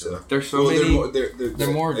 I think so. There's so Well, many.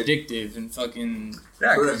 they're more I- addictive and fucking.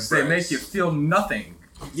 Yeah, Correct, because they correct. make you feel nothing.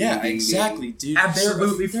 Yeah, Ding, ding, exactly, dude.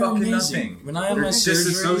 Absolutely They're fucking amazing. nothing. When I had They're my surgery,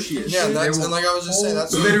 disassociated. Yeah, They that's will and like I was just saying,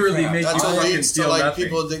 that's literally make you that's what fucking leads to feel like nothing.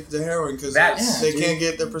 people addicted to heroin because That's- they dude. can't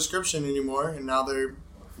get their prescription anymore, and now they're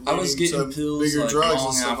I was needing getting to pills bigger like, drugs long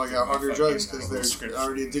and stuff like after that, my harder fucking drugs because they're prescription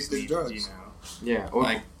already addicted to was drugs. You know, Yeah. Or,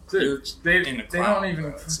 like Dude, you're they in a they cloud, don't even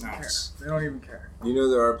bro. It's fucking nice. care. They don't even care. You know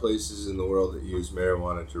there are places in the world that use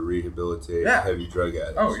marijuana to rehabilitate Yeah. heavy drug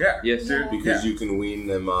addicts. Oh yeah. yes. Yeah. Because Yeah. you can wean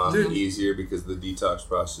them off Dude. easier because the detox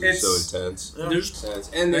process is It's- so intense. There's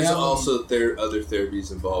And They there's have also other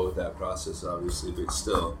therapies involved with that process, obviously, but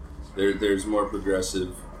still, there's more progressive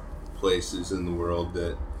places in the world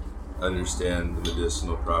that understand the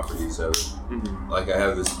medicinal properties of it. Like I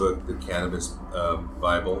have this book, the Cannabis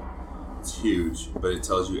Bible. It's huge, but it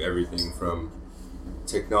tells you everything from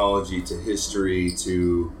technology to history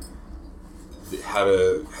to how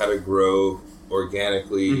to grow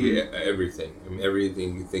organically, everything. I mean,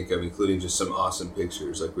 everything you think of, including just some awesome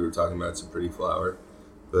pictures, like we were talking about some pretty flower.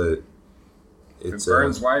 But If it's it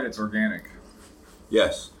burns white, it's organic.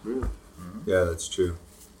 yes, Really? yeah, that's true.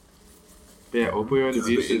 Yeah, opioid God, the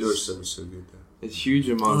abuse indoor is, stuff is so good though. is huge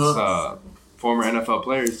amongst former NFL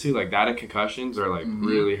players too. Like that and concussions are like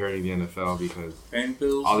really hurting the NFL because pain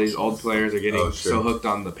pills. all these old players are getting Oh, sure. so hooked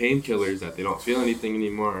on the painkillers that they don't feel anything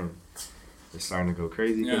anymore, and they're starting to go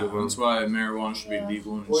crazy because Yeah, of them. that's why marijuana should be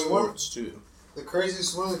legal in Wait, what? sports too. One of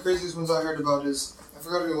the craziest ones I heard about is I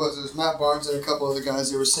forgot who it was. It was Matt Barnes and a couple other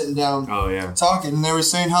guys. They were sitting down Oh yeah. talking, and they were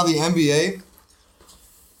saying how the NBA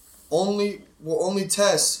will only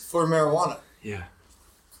test for marijuana. Yeah.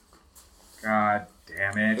 God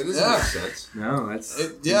damn It it. doesn't Yeah. make sense. No, that's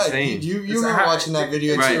Yeah, insane. you It's remember a- watching that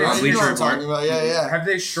video Right, too, on right? You Bleacher know what I'm Report. talking about? Yeah, yeah. Have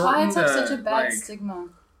they shortened Science have the such a bad like? stigma.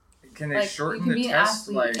 Can they Like, shorten you can the be an test?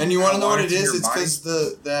 athlete. Like, And you want to know what how it long is? your It's body- because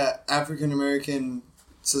the African American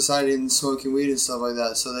society and smoking weed and stuff like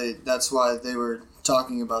that. So that's why they were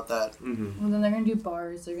talking about that. Mm-hmm. Well, then they're gonna do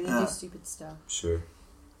bars. They're gonna Yeah. do stupid stuff. Sure.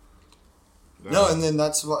 No, and then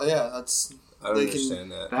that's why. Yeah, that's I don't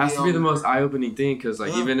understand that. That has to be the most eye-opening thing because,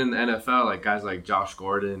 like, Yeah. even in the NFL, like guys like Josh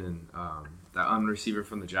Gordon and that receiver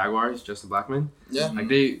from the Jaguars, Justin Blackmon, Yeah. like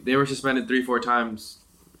they were suspended 3-4 times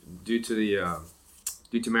due to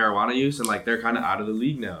marijuana use, and like they're kind of out of the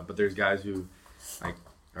league now. But there's guys who like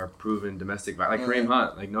are proven domestic violence, like Kareem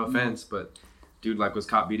Hunt. Like, no offense, but dude like was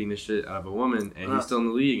caught beating the shit out of a woman, and he's still in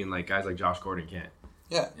the league, and like guys like Josh Gordon can't.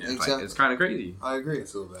 Yeah, It's exactly. like, it's kind of crazy. I agree.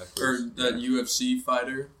 It's a little backwards. Or that UFC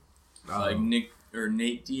fighter, like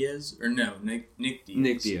Nate Diaz, or no, Nick Diaz.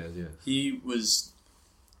 Nick Diaz, yeah. He was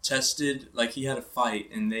tested, like he had a fight,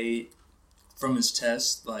 and they, from his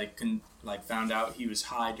test, like found out he was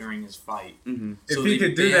high during his fight. Mm-hmm. If So he they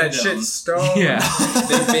could do that banned shit him. stone, Yeah.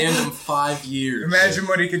 They banned him 5 years. imagine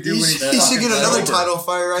what he could do He when should, he's he should get fucking another sober. title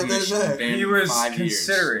fight right there Commission today. banned He him was 5 years.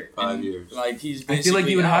 considerate. 5 years. Like he's I feel like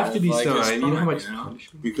basically you would have out to of, be like, stoned. his I mean, you know how prime, much you know?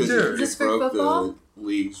 punishment? Because Dude. you Just for broke football? the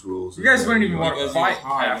league's rules. You guys wouldn't even Why want to Because fight he's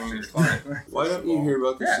high after. when he's fighting. don't you hear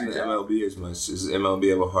about this Yeah, in the yeah. MLB as much? Does MLB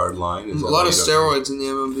have a hard line? Is A that lot why of you don't- steroids in the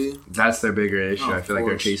MLB. That's their bigger issue. Oh, I feel like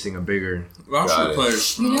they're of course. chasing a bigger. Well, I'm Got sure it.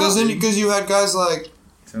 players. You know- Because you had guys like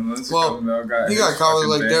Tim Lincecum, Well, though, got he his got caught with fucking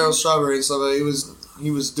like thing. Daryl Strawberry and stuff. But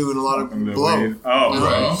he was doing a lot of Fucking the blow. weed. Oh, Yeah.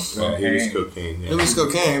 right. Yeah, he was cocaine. Yeah. It was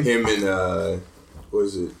cocaine. Him and what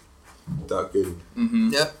was it? Doc Gooding. Mm-hmm.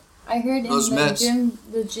 Yep. I heard in Those the Mets. gym,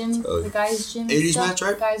 Oh. the guys' gym, 80s stuff, Mets,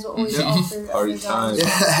 right? guys will always Yeah. offer Party other time. guys.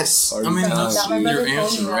 Yes. Party I mean, time. that's That my your brother told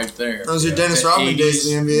answer me that. right there. Those are Yeah. Dennis The Rodman days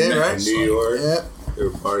 80s in the NBA, In right? New York, Yep. they were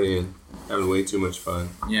partying, having way too much fun.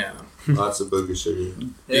 Yeah. Lots of booger sugar.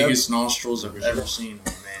 Biggest nostrils I've ever seen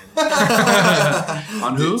on a man.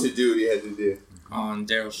 On who? To do what he had to do. On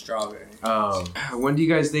Daryl Strawberry. When do you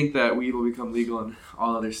guys think that weed will become legal in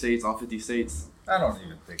all other states, all 50 states? I don't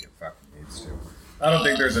even think it fucking needs to. I don't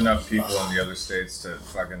think there's enough people in the other states to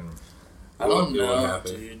fucking. I don't What will know,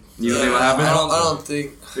 happen? dude. You think what happened? I don't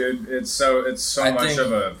think. Dude, it's so I much think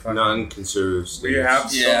of a fucking. Non-conservative states. We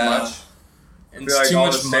have Yeah. so much. And feel like it's too all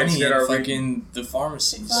much the states money get in our weed. fucking the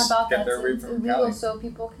pharmacies. It's not about Get that. their weed It's from illegal, Cali. so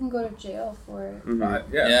people can go to jail for it.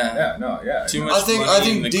 Mm-hmm. Yeah. Too much I think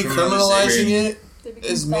money in the decriminalizing it They become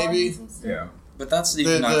is maybe felons and stuff. Yeah. But that's the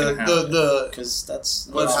even not gonna happen. the Because that's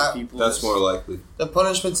What what hap- people. That's more likely. the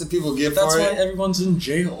punishments that people get That's for why it. everyone's in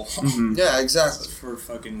jail. Mm-hmm. Yeah, exactly. For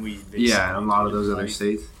fucking weed. Basically. Yeah, and a lot of those other Like,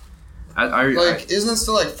 states. Like, isn't it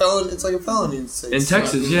still like felon? It's like a felony in States. In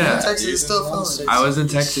Texas, yeah. In Texas, it's still felony. I was in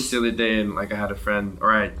Texas the other day, and like I had a friend,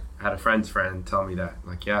 or I had a friend's friend tell me that,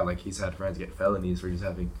 like, yeah, like he's had friends get felonies for just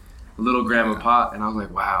having a little gram of pot, and I was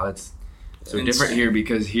like, wow, that's so Insane. different here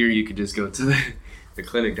because here you could just go to the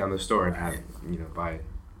clinic down the store and have, buy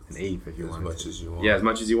an eighth if you As wanted much to. as you want. Yeah, as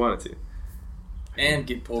much as you wanted to. And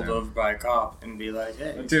get pulled Yeah. over by a cop and be like,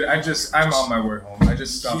 hey. Dude, I'm on my way home. I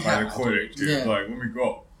just stopped by the Yeah, clinic, dude. Yeah. Like, let me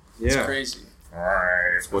go. It's Yeah. crazy.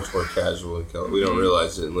 Alright. It's much more casual in California. We don't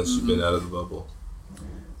realize it unless you've been out of the bubble.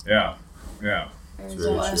 Yeah.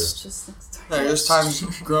 Arizona very is true. just next door. Like, there's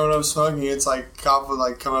times growing up smoking, it's like cop would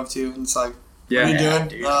like come up to you and it's like, Yeah. "What are you Yeah, doing?"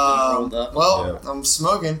 dude, rolled up. Well, I'm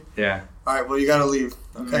smoking. Yeah. All right, well you gotta leave.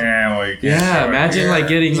 Okay. Yeah, well, you can't Yeah, do it imagine here. like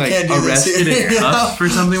getting You like can't do this arrested here. and cuffed for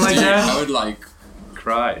something like Dude, I that. would like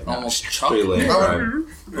Cry. almost chuck Pretty it. lame, I right?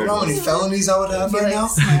 You know how many felonies I would have right now?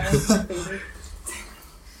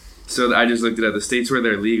 So I just looked it up. The states where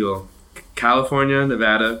they're legal: California,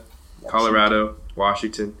 Nevada, Colorado,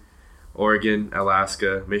 Washington, Oregon,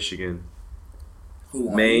 Alaska, Michigan,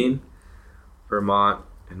 Maine, Vermont,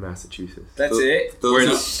 and Massachusetts. That's it? Where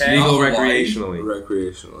Those it's Not legal Hawaii. recreationally. are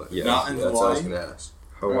recreational. Yeah. Not in That's what I was Hawaii. going to ask.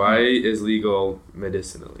 Hawaii is legal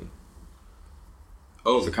medicinally.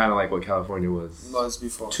 Oh, So kind of like what California was Was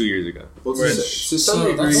before. 2 years ago. well, Which- to some So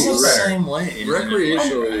degree, that's the rec- same way.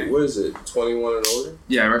 recreationally, what is it? 21 and older?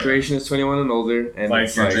 Yeah, recreation is 21 and older, and Like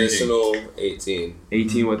it's you're like drinking. Medicinal 18.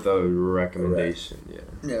 18 with a recommendation. Yeah,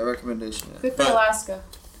 Yeah, recommendation. Yeah. Good for Alaska.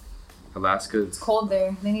 Alaska. It's cold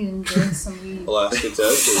there. They need to enjoy some weed. Alaska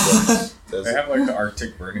does. Or does They have like the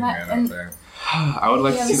Arctic Burning Man up there. I would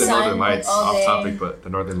like Yeah, to see the the sun, Northern like, Lights. all Off day. topic, but the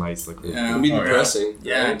Northern Lights look really Yeah. It'd be Oh, yeah. depressing.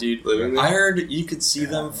 Yeah, right? dude. Living there. I heard you could see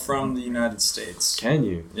them from the United States. Can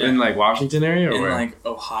you? Yeah. In like Washington area or In where? like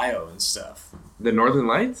Ohio and stuff. The Northern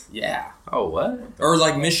Lights? Yeah. Oh, what? Or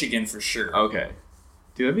like Michigan for sure. Okay.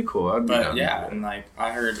 Dude, that'd be cool. I'd be But down yeah, for and like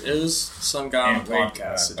I heard it was some guy on the And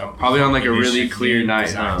podcast. So don't Probably on like a You really should clear be, night,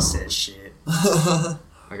 because I huh? said shit.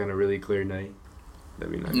 Like on a really clear night.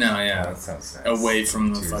 That'd be nice. No, Yeah, yeah. that sounds nice. Away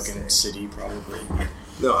from the Tuesday. fucking city, probably.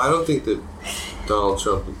 No, I don't think that Donald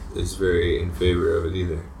Trump is very in favor of it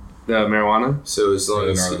either. The marijuana? So as long Or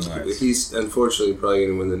the as Northern Lights. he's unfortunately probably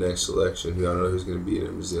going to win the next election, I don't know who's going to beat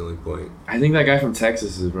him. Is the only point. I think that guy from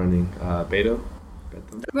Texas is running Beto.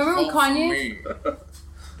 Remember when Kanye?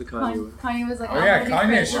 Me. The Kanye one. Kanye was like, Oh yeah, I'm gonna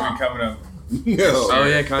Kanye be should be coming up. No. Oh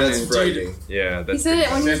yeah, Kanye. That's frightening. Yeah, that's He said it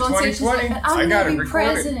when he Said was on stage. He's like, 2020, I I'm got gonna it be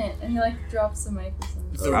recorded. president, and he like drops the mic or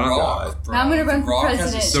something. The I don't Rock, bro. I'm gonna run The for Rock has a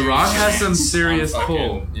president. The serious Rock has some chance serious on fucking-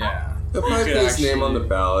 pull. Yeah. He'll He probably could put his name on the actually-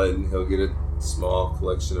 ballot and he'll get a small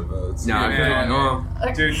collection of votes. Nah, Yeah. no.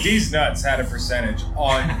 Dude, D's Nuts had a percentage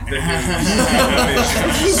on the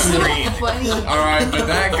news screen. Funny. Alright, but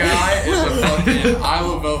that guy is a fucking. I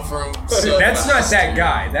will vote for him. So That's not fast. that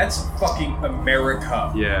guy. That's fucking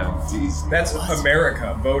America. Yeah. Jeez. That's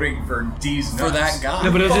America voting for D's Nuts. For that guy.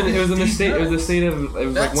 No, but it was in the state. It was the state of. It was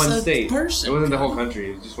like That's one a state. person. It wasn't the whole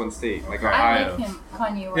country. It was just one state, like I Ohio like him,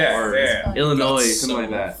 Kanye West. Yeah, or yeah. Illinois, That's something so like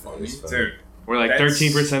that. funny. Dude, Where like That's-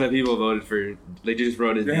 13% of people voted for. They just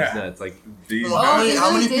voted these Yeah. nuts. Like D's Well, Nuts.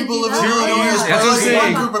 how many He really people did live do in that. Illinois? That's Probably what I'm like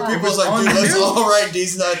saying. one group of people is On like, dude, the let's news. all write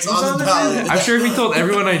these nuts It was on on the the ballot. news. I'm sure if we told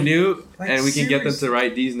everyone I knew Like, and we can get them seriously. to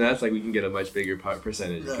write these nuts, like we can get a much bigger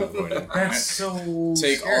percentage of people voting. That's so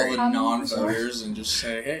Take scary. all the non-voters and just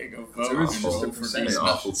say, hey, go vote. It was and just a vote for percentage. these An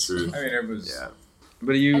awful nuts. truth. I mean, it was. Yeah.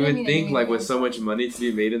 But you I didn't would mean think, anything like, with against so it. much money to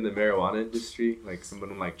be made in the marijuana industry, like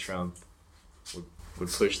someone like Trump would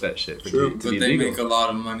push that shit for True. to But be they legal. make a lot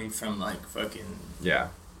of money from like fucking, Yeah,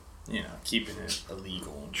 keeping it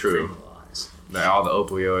illegal. And True. criminalized. like, all the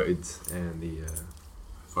opioids and the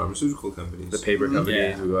Pharmaceutical companies. paper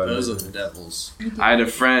companies Yeah, would go out. those are and- the devils. I had a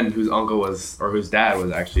friend whose uncle was, or whose dad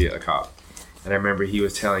was actually a cop. And I remember he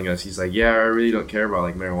was telling us, he's like, yeah, I really don't care about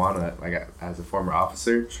like marijuana, like as a former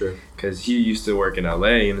officer. Sure. Because he used to work in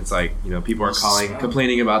LA, and it's like, people are calling,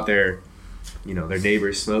 complaining about their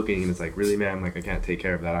neighbors smoking, and it's like, really, man, like I can't take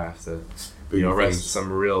care of that. I have to, arrest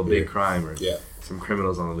some real big Yeah. crime or Yeah. some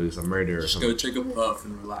criminals on the loose, a murder or Just something. go take a puff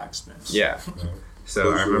and relax, man. Yeah. So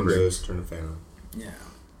Close I your remember windows, turn the fan on. Yeah.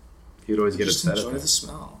 he would always get Just upset enjoy at the that.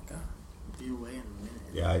 smell. God, be away in a minute.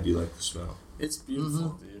 Yeah, I do like the smell. It's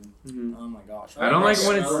beautiful, dude. Mhm. Oh my gosh. I don't like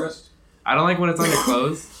when it's on your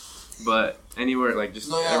clothes, but anywhere like just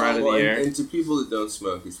No, yeah, right in the Well, air. and to people that don't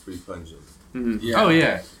smoke, it's pretty pungent. Mhm. Yeah. Oh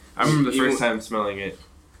yeah, I remember the Even- first time smelling it,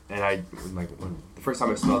 and when the first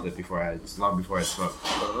time I smelled it long before I smoked.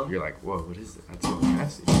 Uh-huh. You're like, whoa, what is it? That's so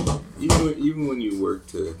nasty. Even when you work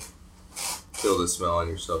to kill the smell on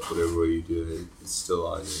yourself, whatever way you do it, it's still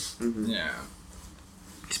on you. Yeah.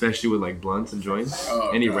 Especially with like blunts and joints.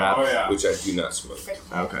 Oh, Any God. wrap? Oh yeah. Which I do not smoke.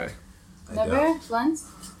 Okay. I don't. Never? Blunts?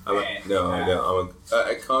 No, I don't.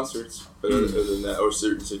 At concerts, but other than that, or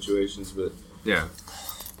certain situations, but Yeah.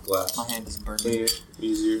 glass. My hand is burning. Cleaner,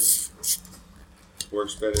 easier,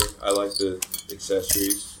 works better. I like the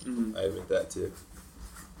accessories. Mhm. I admit that too.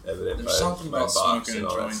 Evident There's by something my about box smoking and a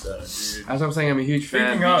all that joint, though, stuff. dude. That's what I'm saying. I'm a huge fan.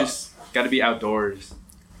 Speaking You of- just got to be outdoors.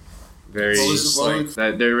 Very What was it, like-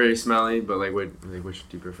 that they're very smelly, but which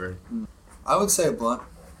do you prefer? I would say a blunt.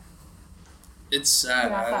 It's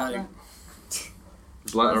sad. Yeah, I fat like. blunt.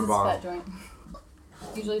 Blunt or Unless it's bong? fat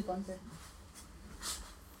joint. Usually blunter.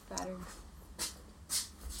 Fatter.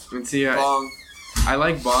 And see, Bong. I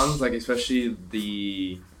like bongs, like especially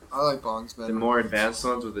the I like bongs better. more advanced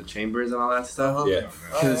ones with the chambers and all that stuff. Uh-huh. Yeah.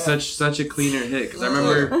 Because Oh, it's such a cleaner hit. Because I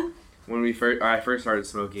remember when I first started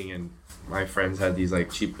smoking, and my friends had these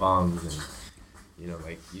like cheap bongs, and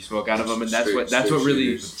like you smoke out of them, and that's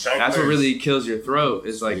what really kills your throat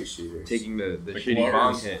is like taking the shitty bong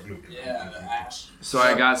blowers. hit. Yeah, the ash. So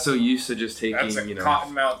I got so used to just taking That's a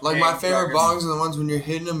cottonmouth. Like my favorite bongs are the ones when you're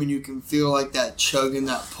hitting them and you can feel like that chug and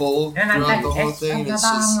that pull throughout the whole thing. And it's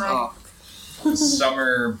just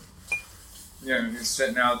Summer. You're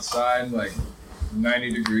sitting outside like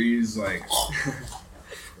 90 degrees, like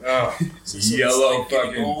yellow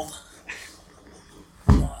fucking.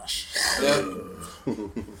 Gosh. Yep.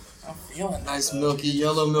 I'm feeling Nice milky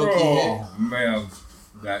yellow milky hit. Oh man,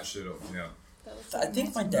 that shit'll I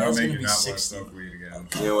think my that'll dad's make gonna you be not want to 60. smoke weed again.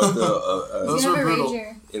 You know what though? Those You are have a brutal.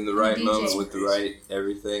 rager. In the right DJ. moment with the right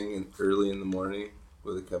everything and early in the morning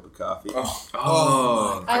with a cup of coffee. Oh,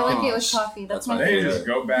 Oh, I like it with coffee. That's my That's they favorite. just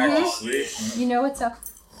go back to sleep. You know what's up?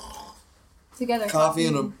 Together. Coffee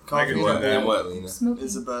and a coffee can and do a that. And bowl what, Lena? Smoking.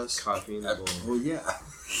 is the best. coffee in the bowl. Well, yeah.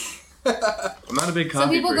 I'm not a big coffee Some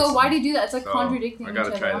people person. go, why do you do that? It's like So, contradicting I each gotta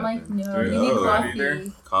other. try I'm that like, then. no, Dude, you need no, coffee. either.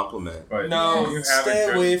 Compliment. But No, you have a stay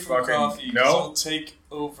good away from fucking- coffee. 'cause No, it'll take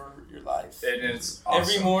over your life. and it's awesome.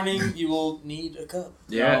 Every morning you will need a cup.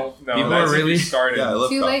 Yeah, No, people that's are if you really. started. Yeah, I love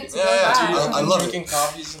Too coffee. late to Yeah, go yeah, back. dude, I've I been love drinking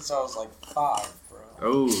coffee since I was like 5, bro.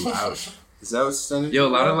 Oh, ouch. Is that what's standard? Yo, a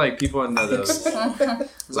lot of like people in those. Is that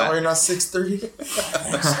why you're not 6'3"?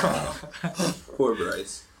 Poor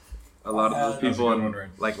Bryce. A lot of those That's a people good in one, Ray.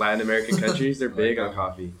 like Latin American countries, they're big on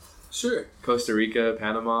coffee. Sure. Costa Rica,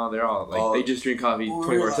 Panama, they're all like All- they just drink coffee Or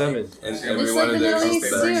 24/7. And It's every like one the of Middle theirs East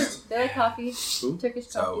is too. best. They like coffee. Who? Turkish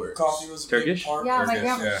That's how it coffee. works. Coffee was a Turkish? big part. Yeah, my Turkish,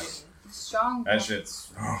 grandma. yeah. Strong. That coffee. shit's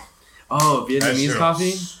Oh, That Vietnamese shit-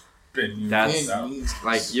 coffee. been That's- Vietnamese.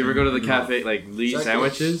 Like you ever go to the cafe like Lee Is that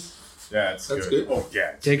Sandwiches? yeah, it's That's good. good. Oh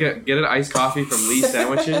yeah. Get an iced coffee from Lee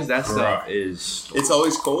Sandwiches. That stuff Bruh. is It's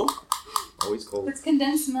always cold? always cold. It's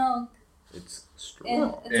condensed milk It's and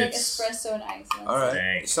strong. it's like It's- espresso and ice. Alright.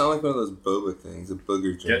 Dang. You sound like one of those boba things, a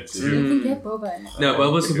booger drink. Get too. to- You can get boba in it. No,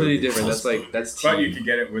 boba's I completely think it different. would be That's tea. But you can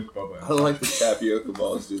get it with boba. I don't like the tapioca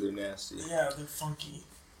balls, dude. They're nasty. Yeah, they're funky.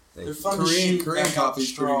 Thank They're you. fun to Korean shoot Korean back out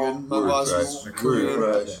coffee's the pretty straw. good. My Word boss fresh. is Word Korean.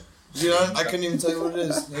 fresh. Dude, I couldn't even tell you what it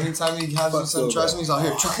is. Anytime he has Fuck some boba. tries me, he's like,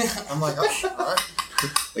 here, try it. I'm like, okay, alright.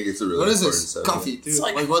 Like it's a really What is important this? subject. Coffee. It's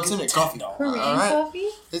like what's in it? Coffee. Korean Alright. coffee?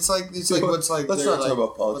 It's like Let's what's like not their, talk like, about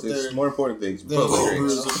what politics. their- More important things. their Boba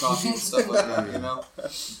brews drinks. of coffee and stuff like that, you know?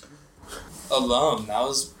 Alone, that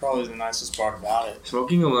was probably the nicest part about it.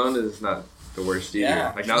 Smoking alone is not the worst either.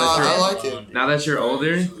 Yeah. Like now No, that I you're like it. now that you're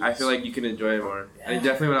older, I feel like you can enjoy it more. I mean,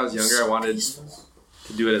 definitely when I was younger, I wanted Peaceful.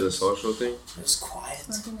 to do it as a social thing. It was quiet.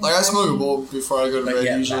 Like, I smoke a bowl before I go to But bed,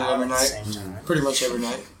 yeah, usually loud every at the night. same time. Pretty much every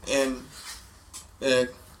night. And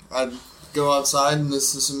I'd go outside and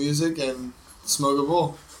listen to some music and smoke a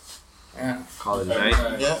bowl. Yeah. Call it a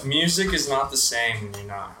night. Yeah. Music is not the same when you're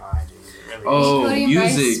not high, dude. It really Oh, Cody and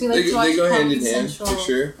Bryce, music. we like They- to watch they go hand Comedy in hand, Central for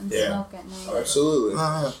sure. and Yeah. smoke at night.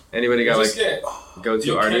 Absolutely. Anybody got like Just get, go-to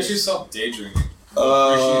you catch artists? yourself daydreaming. I'm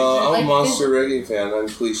a Like, Monster Reggae fan. I'm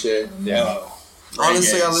cliche. Yeah.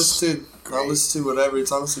 Honestly, I Reggae's listen great. to whatever.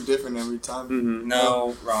 It's honestly different every time. Mm-hmm.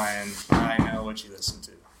 No, Ryan, I know what you listen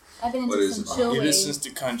to. I've been What into is some it? chill He waves. listens to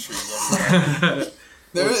country.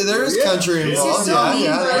 There is Yeah. country This is involved. so Yeah, mean,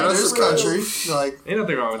 yeah. Bryce. There's country. Like, Ain't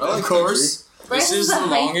nothing wrong with I that. like of course. Bryce This is a the hyphy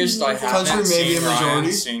longest I music. haven't Country may be seen a Ryan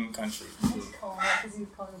majority. sing country.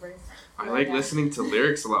 I like listening to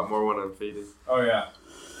lyrics a lot more when I'm faded. Oh yeah.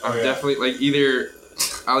 I'm Oh, yeah. definitely like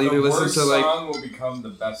I'll The either listen worst to like song will become the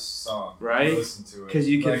best song. Right? Listen to it 'Cause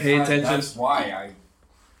you can pay attention. That's why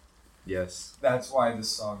yes, That's why this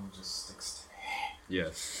song just sticks to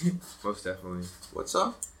yes, most definitely. What's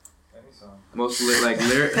up? me. Any song. Most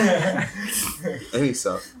lyric Any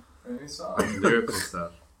song. Any song. lyrical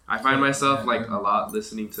stuff. I find myself like a lot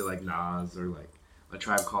listening to like Nas or like A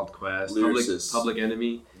Tribe Called Quest, Lyricists. Public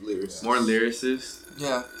Enemy, Lyrics. more lyricists,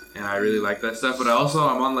 Yeah. and I really like that stuff. But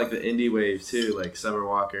I'm on like the indie wave too, like Summer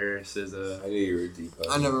Walker, SZA. I knew you were deep.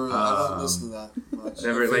 I never. I don't Um, listen to that much.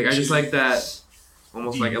 Never like I just like that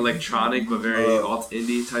almost like electronic but very alt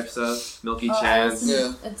indie type stuff. Milky Oh, I Chance,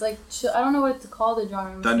 listen to- It's like chill. I don't know what to call the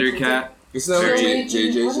genre. Thundercat. Isn't that what Very-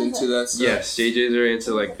 JJ's what is into it? that stuff? Yes, JJ's are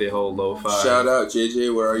into like the whole lo-fi. Shout out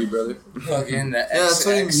JJ, where are you, brother? Fucking the Yeah, that's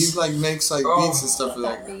what XX. he like makes like Oh. beats and stuff for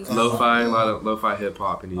that. Lo-fi, a lot of lo-fi hip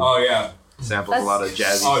hop, and he Oh yeah. samples a lot of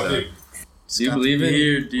jazzy Oh stuff. dude. Do you believe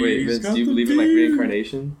in? Wait, Vince, do you believe in like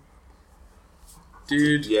reincarnation?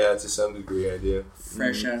 Dude, Yeah, to some degree I do.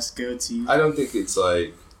 fresh ass goatee. I don't think it's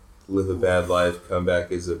like live a bad life, come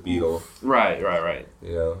back as a beetle, Right. you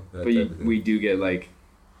know? That But type of thing. we do get like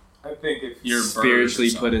I think if You're spiritually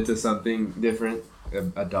bird or put into something different,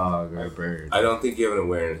 a dog or a bird. I don't think you have an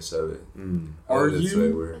awareness of it. Mm, I Are think that's the way it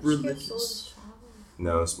you works. religious?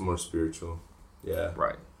 No, it's more spiritual. Yeah.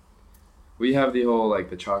 right. We have the whole like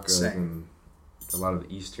the chakras Same. and a lot of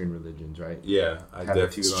the Eastern religions, right? Yeah, I Have definitely.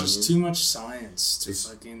 it It's on just you? too much science to It's-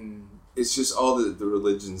 fucking. It's just all the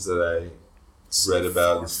religions that I read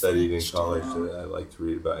about and studied in college that I like to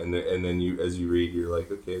read about, and then you, as you read, you're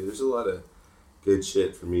like, okay, there's a lot of good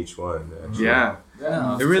shit from each one. Actually. Yeah,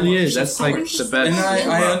 yeah. it really is. Of That's like course. the And best.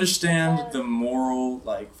 I understand the moral,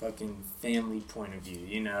 like, fucking family point of view,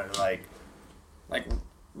 you know, to, like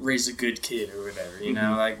raise a good kid or whatever, you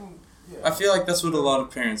know, like, I feel like that's what a lot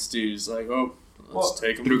of parents do, is like, oh, let's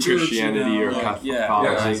take them through to church, Christianity you know? or like, Catholic yeah.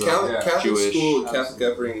 Catholicism. Yeah. Catholic Jewish. school, Catholic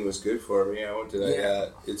upbringing was good for me. I went to that. Yeah.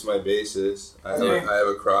 It's my basis. I have, Yeah. I have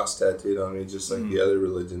a cross tattooed on me, just like the other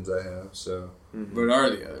religions I have. So, Mhm. What are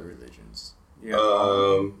the other religions? Yeah.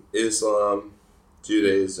 Islam,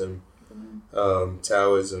 Judaism,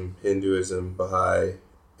 Taoism, Hinduism, Baha'i,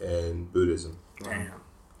 and Buddhism. Damn.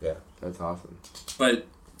 That's awesome. But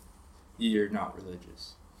you're not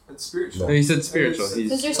religious. It's spiritual. No, he said spiritual. Because He's,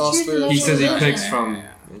 there's It's all truth in spiritual. every he says he religion. picks from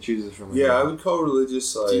Yeah. and chooses from. Yeah, I would call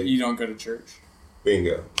religious like You don't go to church?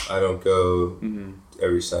 bingo. I don't go Mm-hmm.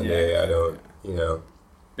 every Sunday. Yeah. I don't, you know.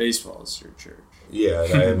 Baseball is your church. Yeah,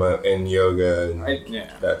 and I have my and yoga and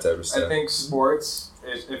Yeah. that type of stuff. I think sports,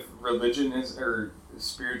 if religion is or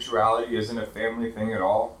spirituality isn't a family thing at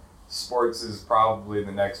all, sports is probably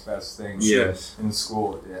the next best thing. Yes. In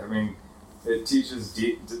school, I mean, it teaches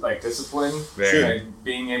discipline, Very. like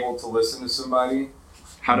being able to listen to somebody,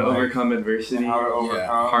 How to Like, overcome adversity. how to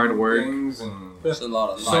overcome hard work. things, and There's a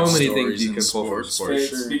lot of So life many stories things you in can pull from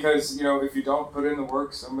sports. it's because if you don't put in the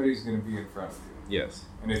work, somebody's going to be in front of you. Yes.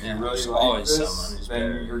 And if Yeah, you really there's like always this, someone who's then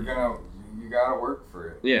better. you gotta work for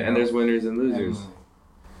it. Yeah, and there's winners and losers.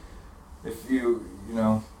 And if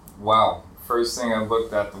wow, first thing I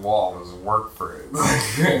looked at the wall was work for it.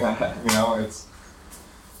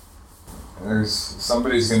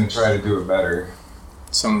 Somebody's gonna try to do it better.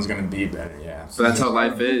 Someone's gonna be better, yeah. But that's how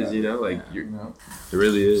life is, like You it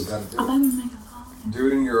really is. gotta do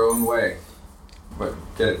it in your own way, but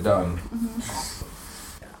get it done.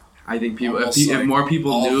 I think people, Almost if like more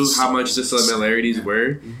people all knew the how much the stories. similarities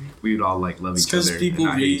were, we would all love It's each because other people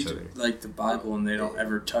and not hate each read other. like the Bible and they don't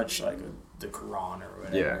ever touch like the Quran or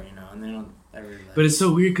whatever, Yeah. and they don't ever. Like, But it's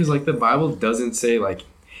so weird because like the Bible doesn't say like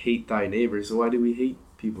hate thy neighbor, so why do we hate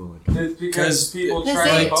people? Like It's because people Because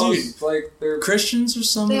try they- to post like they're Christians are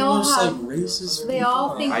some of They the all most have- like racist. They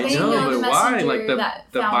all think I they know, know the but why? messenger Like, the that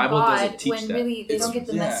the found Bible God doesn't teach when that. really they It's- don't get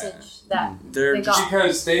the yeah. message that They're they got.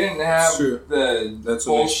 because they didn't have True. the That's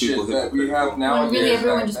what makes bullshit people that we have hypocritical. nowadays. When really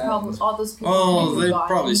everyone back just then. probably all those people Oh, connected with they God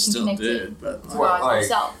probably and still connected did, but to What, God like-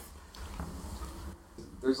 himself.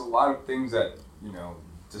 There's a lot of things that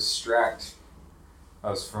distract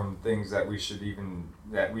us from things that we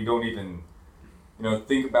don't even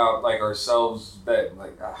think about, like ourselves, that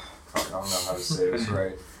like I don't know how to say this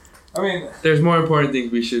right. I mean, there's more important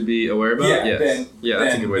things we should be aware about. yeah, Yes. than, Yeah,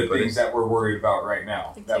 that's a than good way the to put things it. that we're worried about right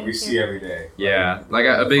now Like that we cancer. see every day. Yeah, like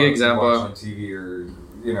a the big fuck you example. watch on TV or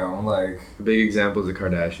like A big example is the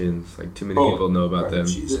Kardashians. Like too many Oh, people know about them.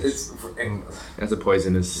 it's and That's a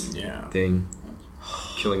poisonous yeah. thing,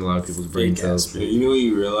 killing a lot of people's brain Fake ass cells. You know what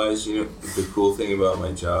you realize? The cool thing about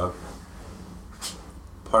my job.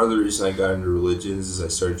 Part of the reason I got into religions is I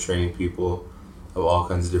started training people of all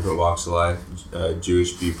kinds of different walks of life,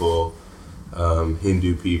 Jewish people,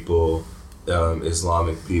 Hindu people,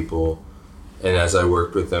 Islamic people, and as I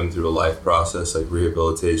worked with them through a life process like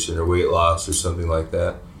rehabilitation or weight loss or something like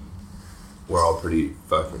that, we're all pretty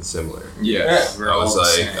fucking similar. Yeah, Yeah. I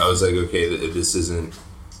was like, okay, this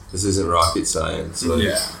isn't rocket science. Like,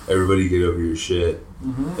 Yeah. everybody get over your shit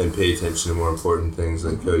and pay attention to more important things,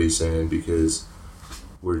 like Cody's saying, because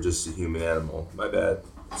we're just a human animal. My bad.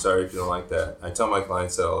 Sorry if you don't like that. I tell my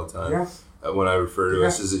clients that all the time. Yeah. When I refer to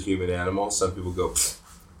us as a human animal, some people go, "Pfft."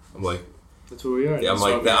 I'm like, That's what we are. yeah, I'm That's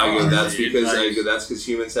like, what we I go, are, that's dude. because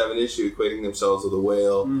humans have an issue equating themselves with a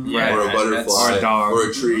whale Yeah, or a man, butterfly Or a dog. or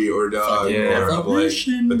a tree or a dog. Fucking Yeah. Or I'm like,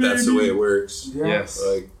 evolution, but that's the baby. way it works. Yes.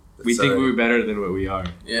 Like, We think sorry. we're better than what we are.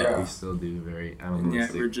 Yeah. We still do very And yet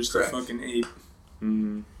animalistic. we're just Correct. a fucking ape.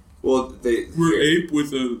 Mhm. Well, We're ape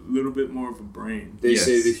with a little bit more of a brain. They Yes.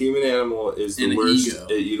 say the human animal is the And an worst ego.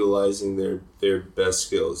 at utilizing their best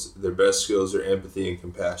skills. Their best skills are empathy and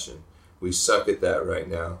compassion. We suck at that right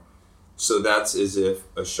now. So that's as if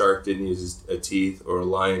a shark didn't use his teeth, or a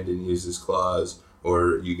lion didn't use his claws,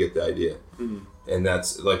 or you get the idea. Mhm. And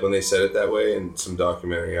that's like when they said it that way in some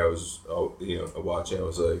documentary I was watching. I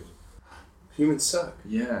was like, humans suck.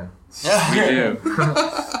 Yeah. We do.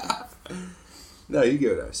 No, you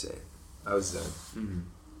get what I was saying. I was done. Mhm.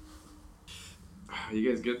 Are you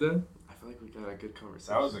guys good then? I feel like we got a good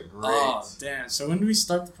conversation. That was a great. Oh, damn. So when do we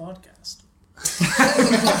start the podcast?